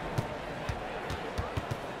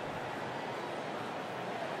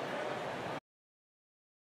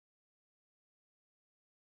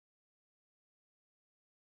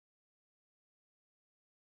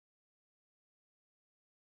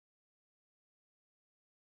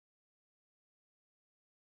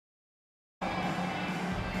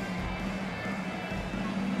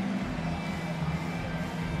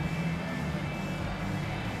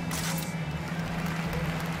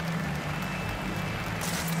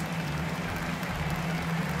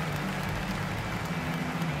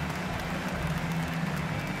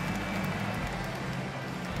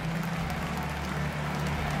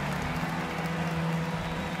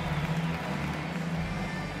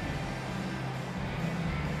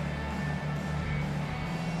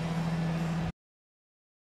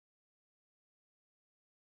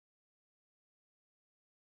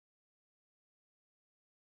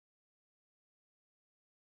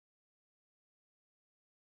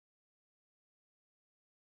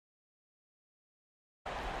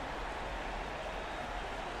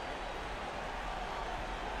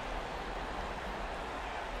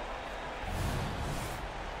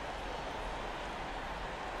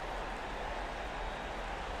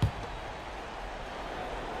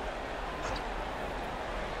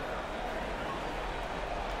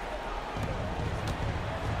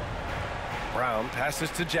 Brown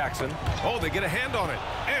passes to Jackson. Oh, they get a hand on it.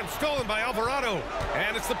 And stolen by Alvarado.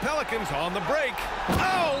 And it's the Pelicans on the break.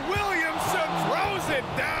 Oh, Williamson throws it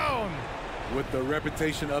down. With the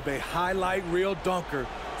reputation of a highlight reel dunker,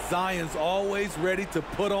 Zion's always ready to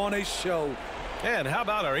put on a show. And how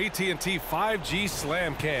about our AT&T 5G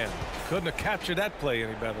slam can? Couldn't have captured that play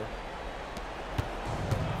any better.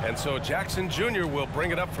 And so Jackson Jr. will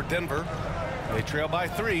bring it up for Denver. They trail by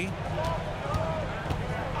 3.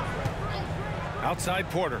 Outside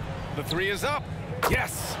Porter. The 3 is up.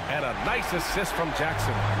 Yes! And a nice assist from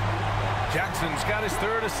Jackson. Jackson's got his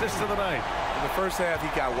 3rd assist of the night. In the first half, he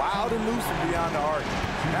got wild and loose and beyond the arc.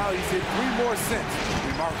 Now he's hit 3 more since.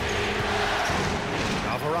 Remarkable.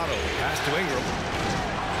 Alvarado pass to Ingram.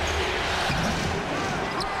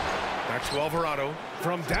 Back to Alvarado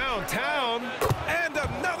from downtown. And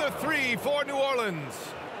another 3 for New Orleans.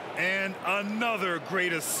 And another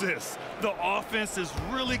great assist. The offense is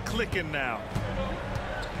really clicking now.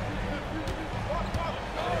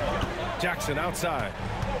 Jackson outside.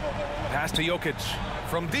 Pass to Jokic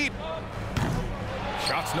from deep.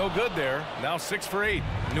 Shot's no good there. Now 6 for 8.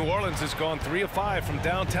 New Orleans has gone 3 of 5 from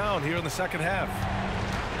downtown here in the second half.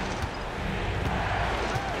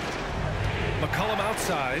 McCollum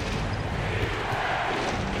outside.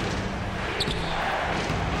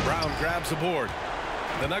 Brown grabs the board.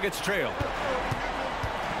 The Nuggets trail.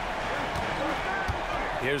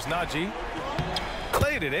 Here's Najee.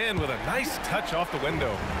 Played it in with a nice touch off the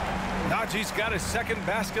window. Najee's got his 2nd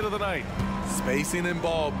basket of the night. Spacing and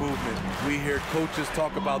ball movement. We hear coaches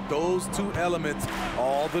talk about those 2 elements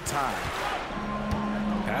all the time.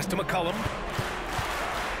 Pass to McCollum.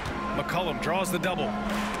 McCollum draws the double.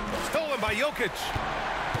 Stolen by Jokic.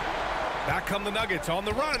 Back come the Nuggets on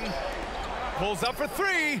the run. Pulls up for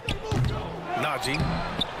 3. Najee.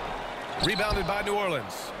 Rebounded by New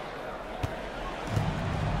Orleans.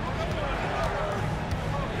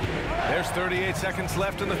 There's 38 seconds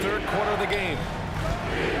left in the 3rd quarter of the game.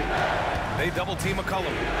 They double team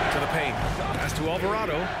McCollum to the paint. Pass to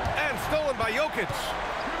Alvarado. And stolen by Jokic.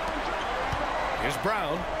 Here's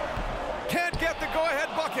Brown. Can't get the go-ahead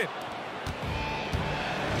bucket.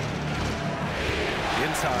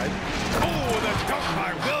 Inside. Oh, the dunk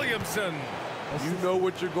by Williamson. You know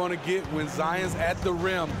what you're going to get when Zion's at the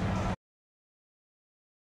rim.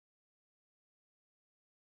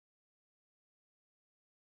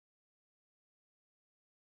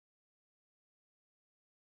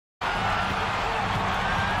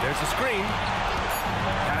 There's the screen.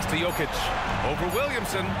 Pass to Jokic. Over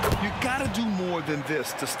Williamson. You got to do more than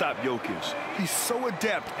this to stop Jokic. He's so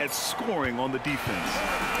adept at scoring on the defense.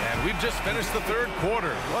 And we've just finished the third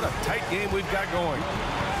quarter. What a tight game we've got going.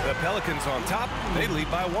 The Pelicans on top. They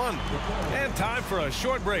lead by 1. And time for a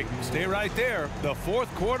short break. Stay right there. The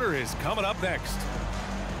fourth quarter is coming up next.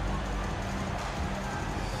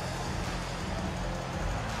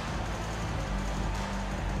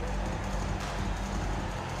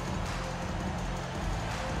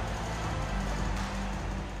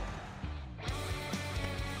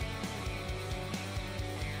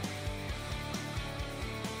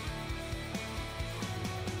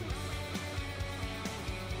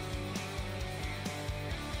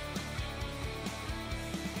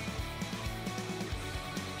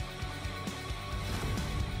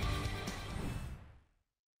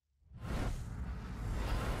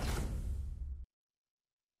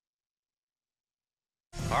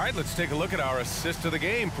 All right, let's take a look at our assist of the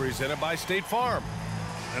game presented by State Farm.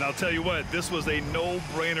 And I'll tell you what, this was a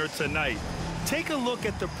no-brainer tonight. Take a look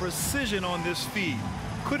at the precision on this feed.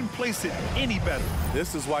 Couldn't place it any better.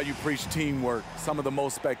 This is why you preach teamwork. Some of the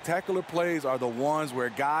most spectacular plays are the ones where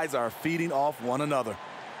guys are feeding off one another.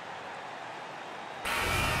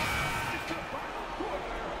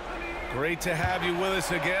 Great to have you with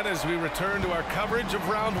us again as we return to our coverage of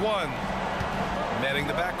round 1. Manning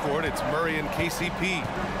the backcourt, it's Murray and KCP.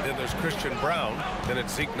 Then there's Christian Brown. Then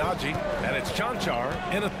it's Zeke Naji. And it's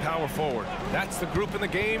Chanchar in a power forward. That's the group in the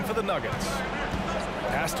game for the Nuggets.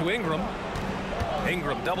 Pass to Ingram.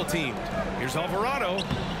 Ingram double teamed. Here's Alvarado.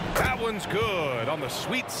 That one's good on the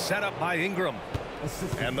sweet setup by Ingram.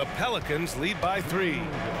 And the Pelicans lead by 3.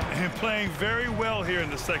 And playing very well here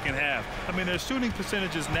in the second half. I mean, their shooting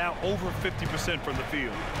percentage is now over 50% from the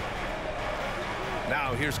field.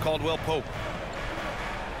 Now here's Caldwell Pope.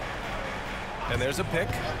 And there's a pick.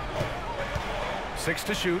 6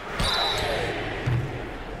 to shoot.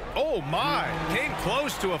 Oh my, came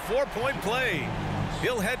close to a 4-point play.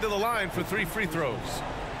 He'll head to the line for 3 free throws.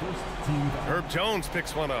 Herb Jones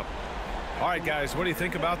picks one up. All right, guys, what do you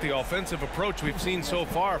think about the offensive approach we've seen so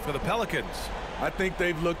far for the Pelicans? I think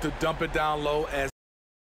they've looked to dump it down low. As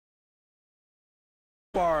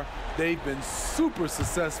far, they've been super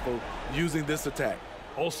successful using this attack.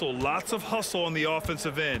 Also, lots of hustle on the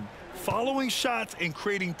offensive end, following shots and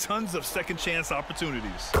creating tons of second chance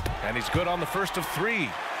opportunities. And he's good on the first of 3.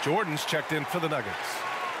 Jordan's checked in for the Nuggets.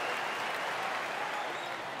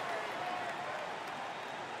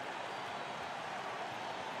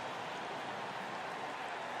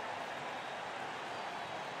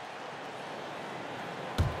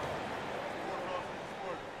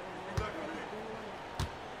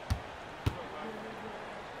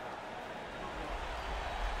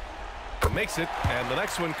 Makes it, and the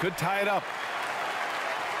next one could tie it up.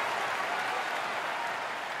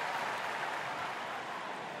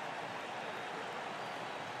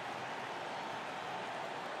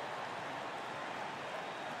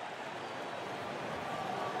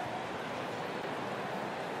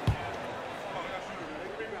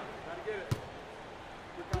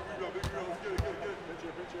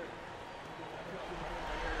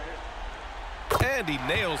 And he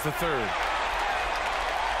nails the third.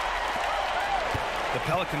 The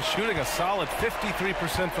Pelicans shooting a solid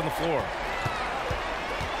 53% from the floor.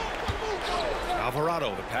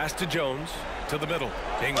 Alvarado, the pass to Jones, to the middle.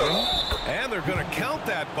 Ingram, and they're going to count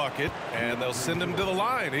that bucket, and they'll send him to the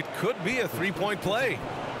line. It could be a 3-point play.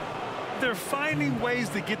 They're finding ways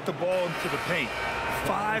to get the ball into the paint.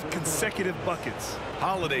 5 consecutive buckets.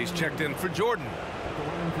 Holiday's checked in for Jordan.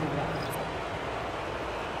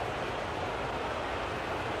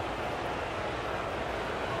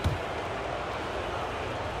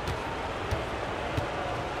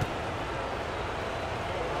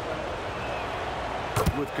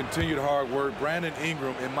 With continued hard work, Brandon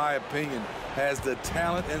Ingram, in my opinion, has the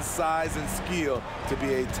talent and size and skill to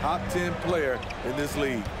be a top 10 player in this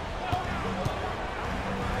league.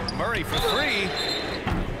 Murray for 3.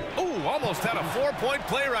 Oh, almost had a 4-point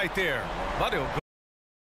play right there. But he'll go.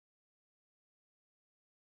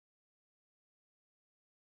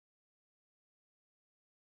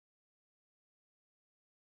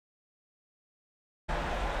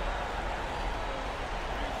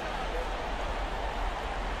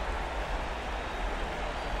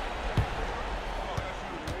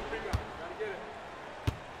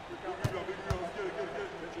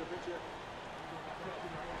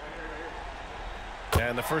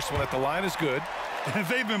 And the first one at the line is good. And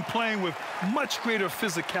they've been playing with much greater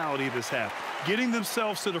physicality this half. Getting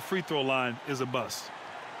themselves to the free throw line is a bust.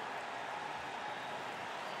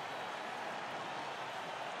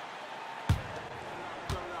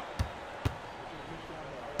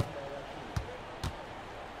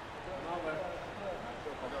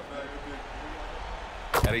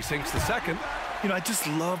 And he sinks the second. You know, I just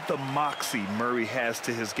love the moxie Murray has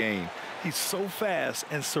to his game. He's so fast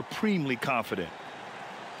and supremely confident.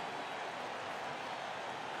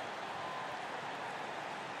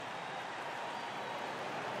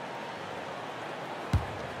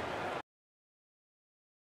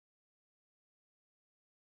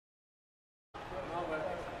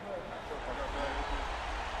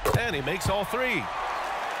 And he makes all three.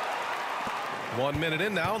 1 minute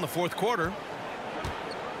in now in the fourth quarter.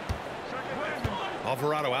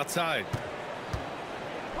 Alvarado outside.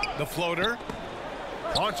 The floater.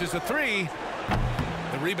 Launches a three.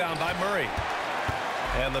 The rebound by Murray.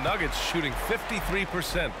 And the Nuggets shooting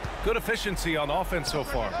 53%. Good efficiency on offense so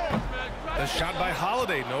far. The shot by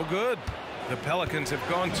Holiday, no good. The Pelicans have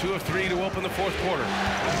gone 2 of 3 to open the fourth quarter.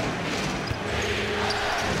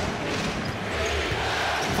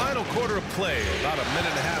 Final quarter of play, about a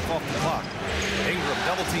minute and a half off the clock. Ingram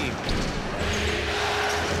double team.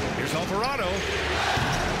 Here's Alvarado.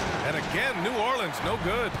 And again, New Orleans, no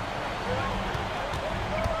good.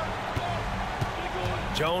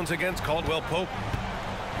 Jones against Caldwell Pope.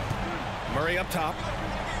 Murray up top.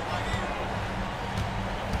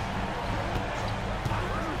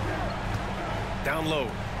 Down low.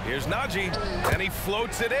 Here's Najee. And he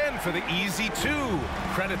floats it in for the easy two.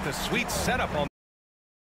 Credit the sweet setup on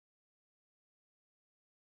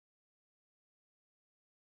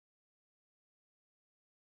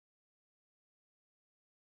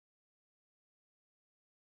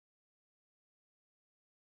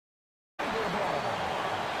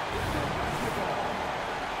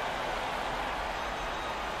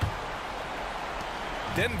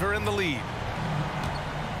Denver in the lead.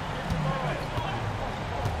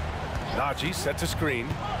 Najee sets a screen.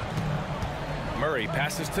 Murray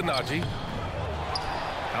passes to Najee.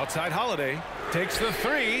 Outside Holiday. Takes the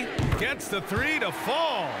three. Gets the three to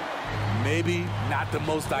fall. Maybe not the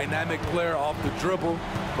most dynamic player off the dribble,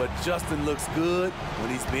 but Justin looks good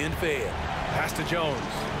when he's being fed. Pass to Jones.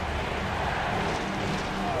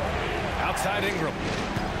 Outside Ingram.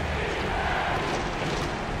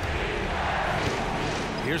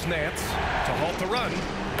 Here's Nance to halt the run.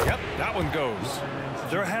 Yep, that one goes.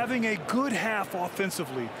 They're having a good half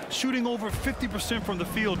offensively, shooting over 50% from the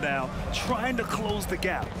field now, trying to close the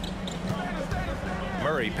gap.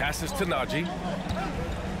 Murray passes to Najee.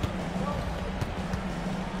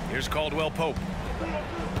 Here's Caldwell Pope.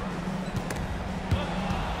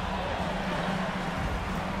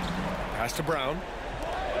 Pass to Brown.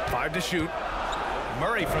 5 to shoot.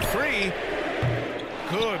 Murray for three.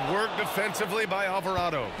 Good work defensively by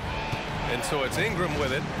Alvarado. And so it's Ingram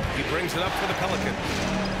with it. He brings it up for the Pelicans.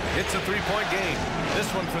 It's a three-point game.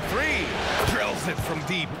 This one for three. Drills it from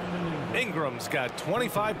deep. Ingram's got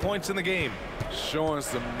 25 points in the game. Showing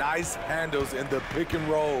some nice handles in the pick and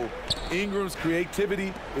roll. Ingram's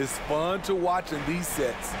creativity is fun to watch in these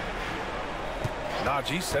sets.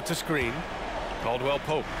 Najee sets a screen. Caldwell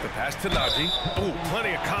Pope, the pass to Najee. Ooh,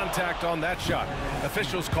 plenty of contact on that shot.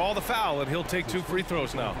 Officials call the foul, and he'll take 2 free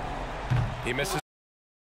throws now. He misses.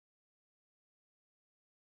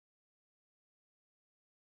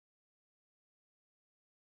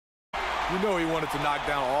 You know he wanted to knock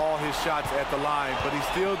down all his shots at the line, but he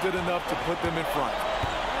still did enough to put them in front.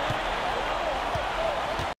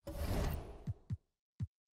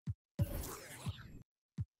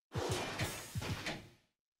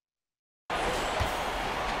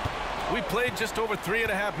 We played just over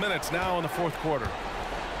 3.5 minutes now in the fourth quarter.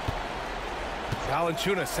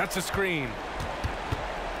 Valanciunas sets a screen.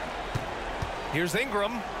 Here's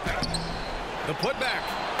Ingram. The putback.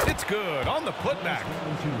 It's good on the putback.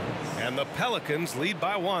 And the Pelicans lead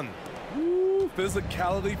by 1. Ooh,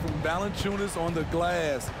 physicality from Valanciunas on the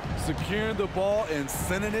glass, securing the ball and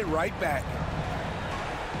sending it right back.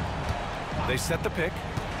 They set the pick.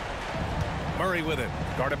 Murray with it,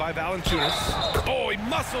 guarded by Valanciunas. Oh, he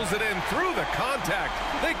muscles it in through the contact.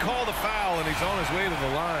 They call the foul, and he's on his way to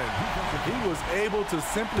the line. He was able to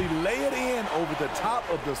simply lay it in over the top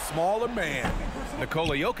of the smaller man.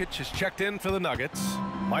 Nikola Jokic is checked in for the Nuggets.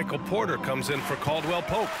 Michael Porter comes in for Caldwell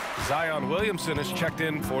Pope. Zion Williamson is checked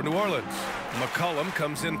in for New Orleans. McCollum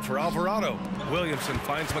comes in for Alvarado. Williamson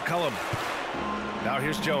finds McCollum. Now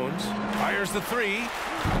here's Jones. Fires the three.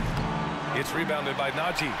 It's rebounded by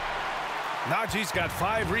Najee. Najee's got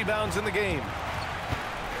 5 rebounds in the game.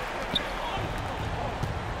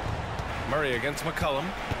 Murray against McCollum.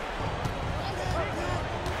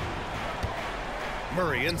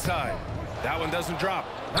 Murray inside. That one doesn't drop.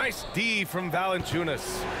 Nice D from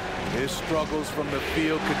Valanciunas. His struggles from the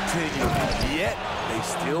field continue, yet they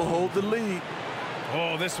still hold the lead.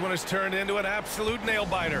 Oh, this one is turned into an absolute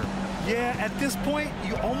nail-biter. Yeah, at this point,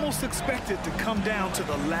 you almost expect it to come down to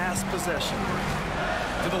the last possession.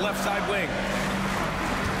 To the left side wing.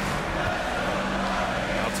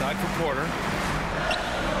 Outside for Porter.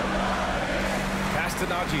 Pass to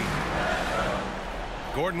Najee.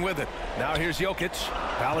 Gordon with it. Now here's Jokic.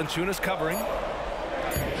 Valanciunas covering.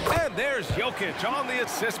 And there's Jokic on the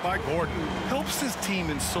assist by Gordon. Helps his team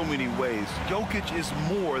in so many ways. Jokic is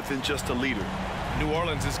more than just a leader. New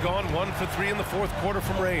Orleans has gone 1 for 3 in the fourth quarter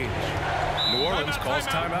from range. New Orleans calls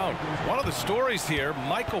timeout. One of the stories here,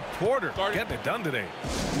 Michael Porter getting it done today.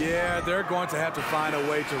 Yeah, they're going to have to find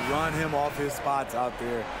a way to run him off his spots out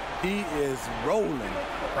there. He is rolling.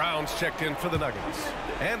 Brown's checked in for the Nuggets.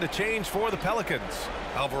 And a change for the Pelicans.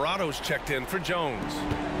 Alvarado's checked in for Jones.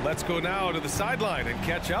 Let's go now to the sideline and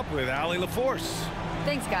catch up with Allie LaForce.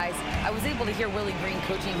 Thanks, guys. I was able to hear Willie Green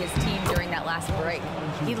coaching his team during that last break.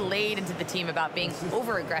 He laid into the team about being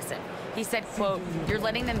over-aggressive. He said, quote, "You're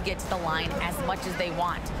letting them get to the line as much as they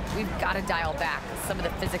want. We've got to dial back some of the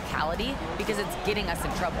physicality because it's getting us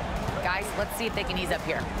in trouble. Guys, let's see if they can ease up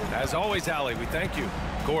here." As always, Allie, we thank you.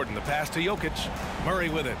 Gordon, the pass to Jokic. Murray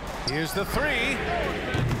with it. Here's the three.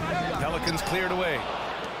 Pelicans cleared away.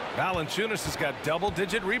 Valanciunas has got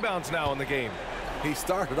double-digit rebounds now in the game. He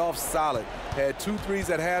started off solid, had 2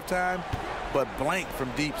 threes at halftime, but blank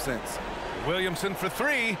from deep since. Williamson for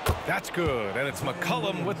three. That's good, and it's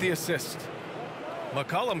McCollum with the assist.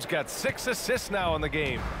 McCollum's got 6 assists now in the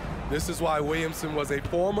game. This is why Williamson was a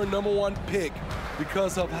former #1 pick,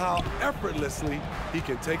 because of how effortlessly he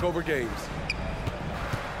can take over games.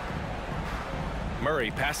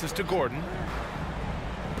 Murray passes to Gordon.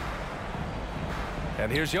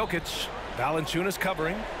 And here's Jokic. Valanciunas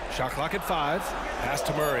covering. Shot clock at 5. Pass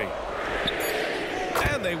to Murray.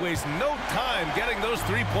 And they waste no time getting those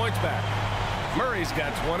 3 points back. Murray's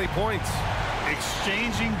got 20 points.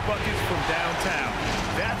 Exchanging buckets from downtown.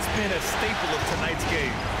 That's been a staple of tonight's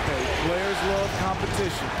game. Hey, players love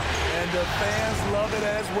competition, and the fans love it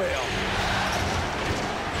as well.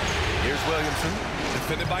 Here's Williamson,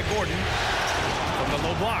 defended by Gordon. From the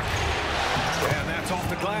low block. And that's off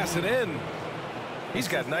the glass and in. He's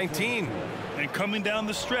got 19. And coming down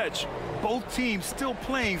the stretch, both teams still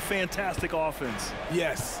playing fantastic offense.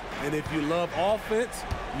 Yes, and if you love offense,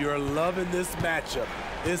 you're loving this matchup.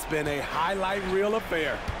 It's been a highlight reel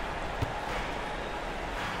affair.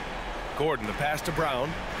 Gordon, the pass to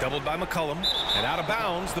Brown, doubled by McCollum, and out of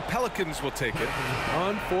bounds, the Pelicans will take it.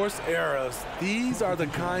 Unforced errors. These are the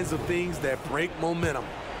kinds of things that break momentum.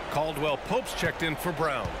 Caldwell Pope's checked in for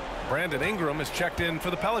Brown. Brandon Ingram is checked in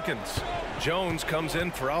for the Pelicans. Jones comes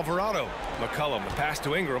in for Alvarado. McCollum, the pass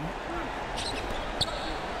to Ingram.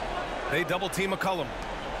 They double team McCollum.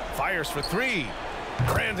 Fires for 3.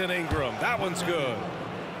 Brandon Ingram, that one's good.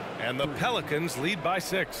 And the Pelicans lead by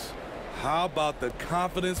 6. How about the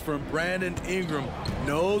confidence from Brandon Ingram?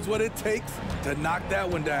 Knows what it takes to knock that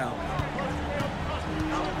one down.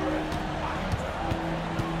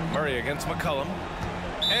 Murray against McCollum.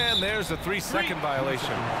 And there's a 3-second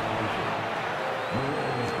violation.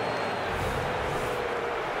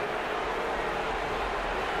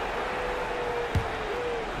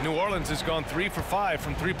 New Orleans has gone 3 for 5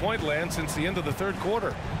 from three-point land since the end of the third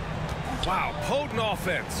quarter. Wow, potent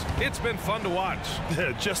offense. It's been fun to watch.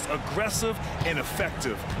 They're just aggressive and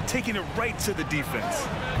effective, taking it right to the defense.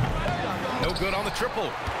 No good on the triple.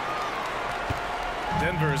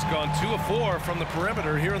 Denver has gone 2 of 4 from the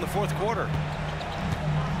perimeter here in the fourth quarter.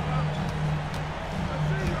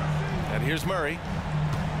 And here's Murray.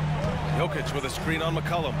 Jokic with a screen on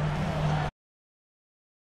McCollum.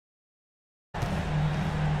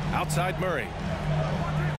 Outside Murray.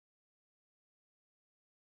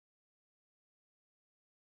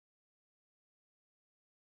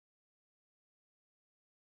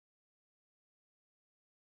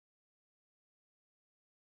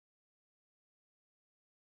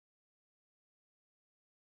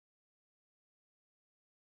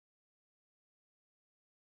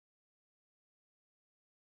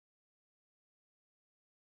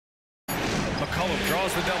 McCollum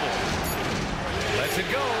draws the double. Lets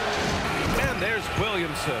it go. And there's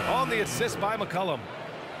Williamson on the assist by McCollum.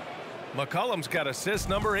 McCollum's got assist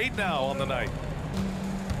number 8 now on the night.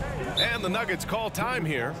 And the Nuggets call time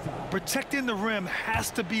here. Protecting the rim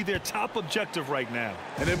has to be their top objective right now.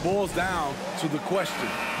 And it boils down to the question.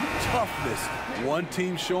 Toughness. One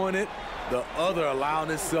team showing it, the other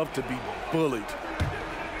allowing itself to be bullied.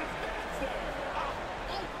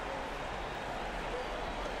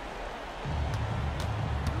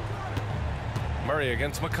 Murray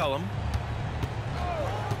against McCollum.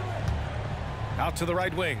 Out to the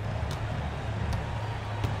right wing.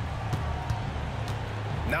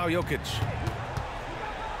 Now Jokic.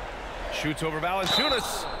 Shoots over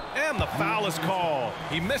Valanciunas, and the foul is called.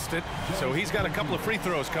 He missed it, so he's got a couple of free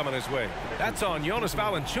throws coming his way. That's on Jonas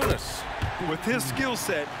Valanciunas. With his skill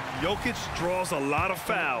set, Jokic draws a lot of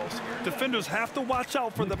fouls. Defenders have to watch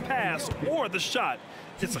out for the pass or the shot.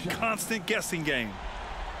 It's a constant guessing game.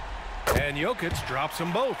 And Jokic drops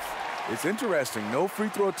them both. It's interesting. No free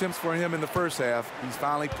throw attempts for him in the first half. He's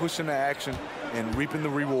finally pushing the action and reaping the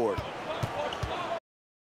reward.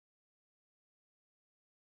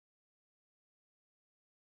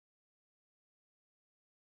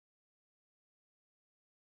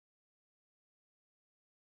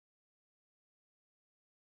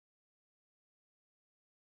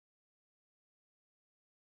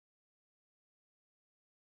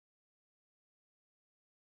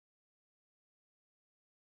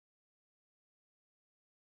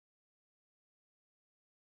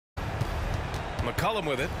 McCollum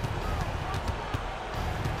with it.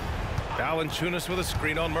 Valanciunas with a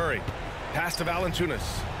screen on Murray. Pass to Valanciunas.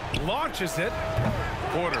 Launches it.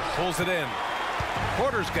 Porter pulls it in.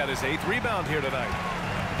 Porter's got his 8th rebound here tonight.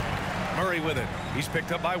 Murray with it. He's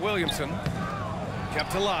picked up by Williamson.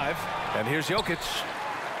 Kept alive. And here's Jokic.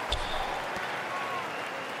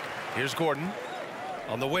 Here's Gordon.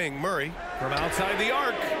 On the wing, Murray from outside the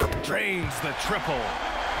arc. Drains the triple.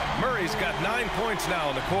 Murray's got 9 points now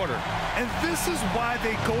in the quarter. And this is why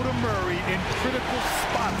they go to Murray in critical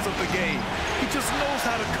spots of the game. He just knows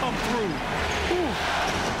how to come through. Ooh.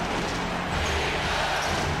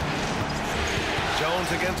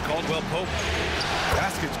 Jones against Caldwell Pope.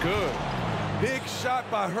 Basket's good. Big shot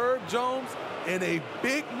by Herb Jones in a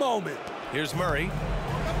big moment. Here's Murray.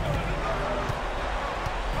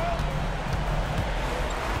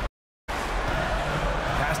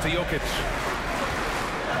 Pass to Jokic.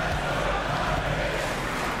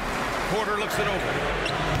 Porter looks it over.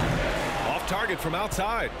 Off target from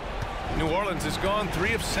outside. New Orleans has gone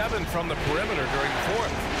 3 of 7 from the perimeter during the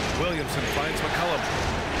 4th. Williamson finds McCollum.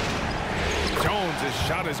 Jones'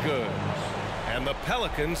 shot is good. And the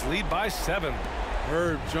Pelicans lead by 7.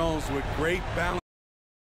 Herb Jones with great balance.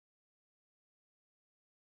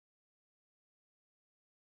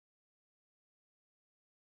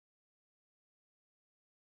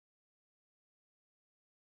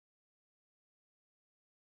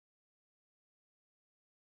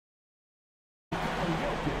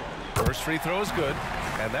 First free throw is good,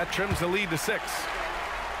 and that trims the lead to 6.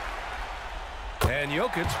 And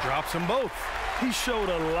Jokic drops them both. He showed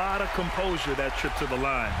a lot of composure that trip to the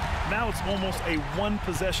line. Now it's almost a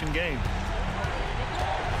one-possession game.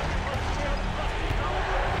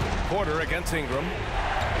 Porter against Ingram.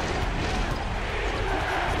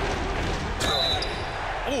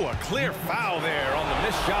 Oh, a clear foul there on the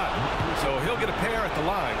missed shot. So he'll get a pair at the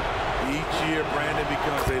line. Each year, Brandon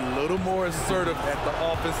becomes a little more assertive at the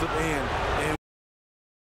offensive end.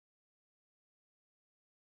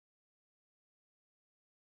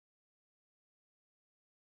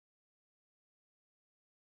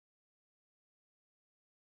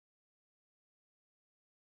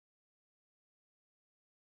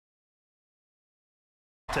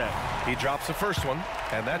 And he drops the first one,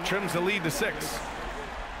 and that trims the lead to 6.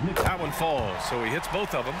 That one falls, so he hits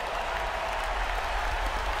both of them.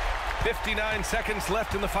 59 seconds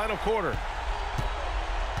left in the final quarter.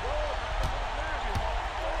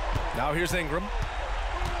 Now here's Ingram.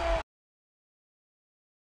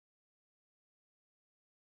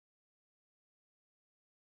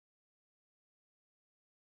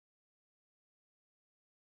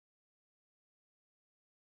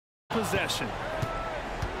 Possession.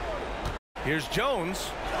 Here's Jones.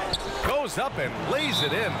 Goes up and lays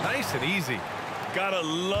it in nice and easy. Gotta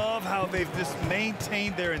love how they've just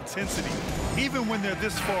maintained their intensity, even when they're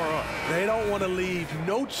this far up. they don't want to leave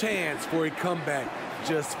no chance for a comeback.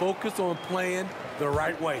 Just focus on playing the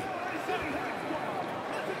right way.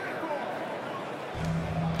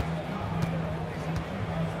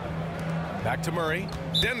 Back to Murray.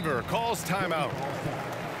 Denver calls timeout.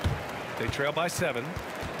 They trail by 7.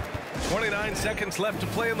 29 seconds left to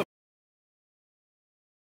play in the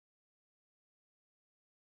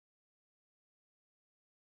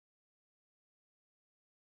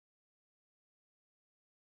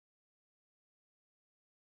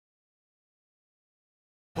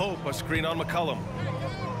Pope, a screen on McCollum.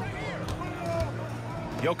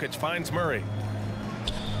 Jokic finds Murray.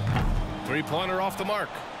 Three-pointer off the mark.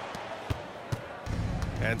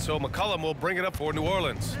 And so McCollum will bring it up for New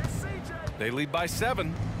Orleans. They lead by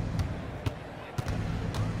 7.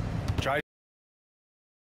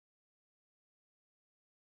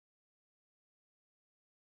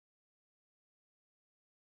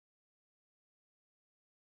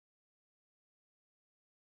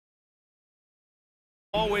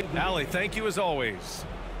 Always, Allie, thank you as always.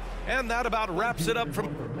 And that about wraps it up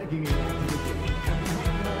from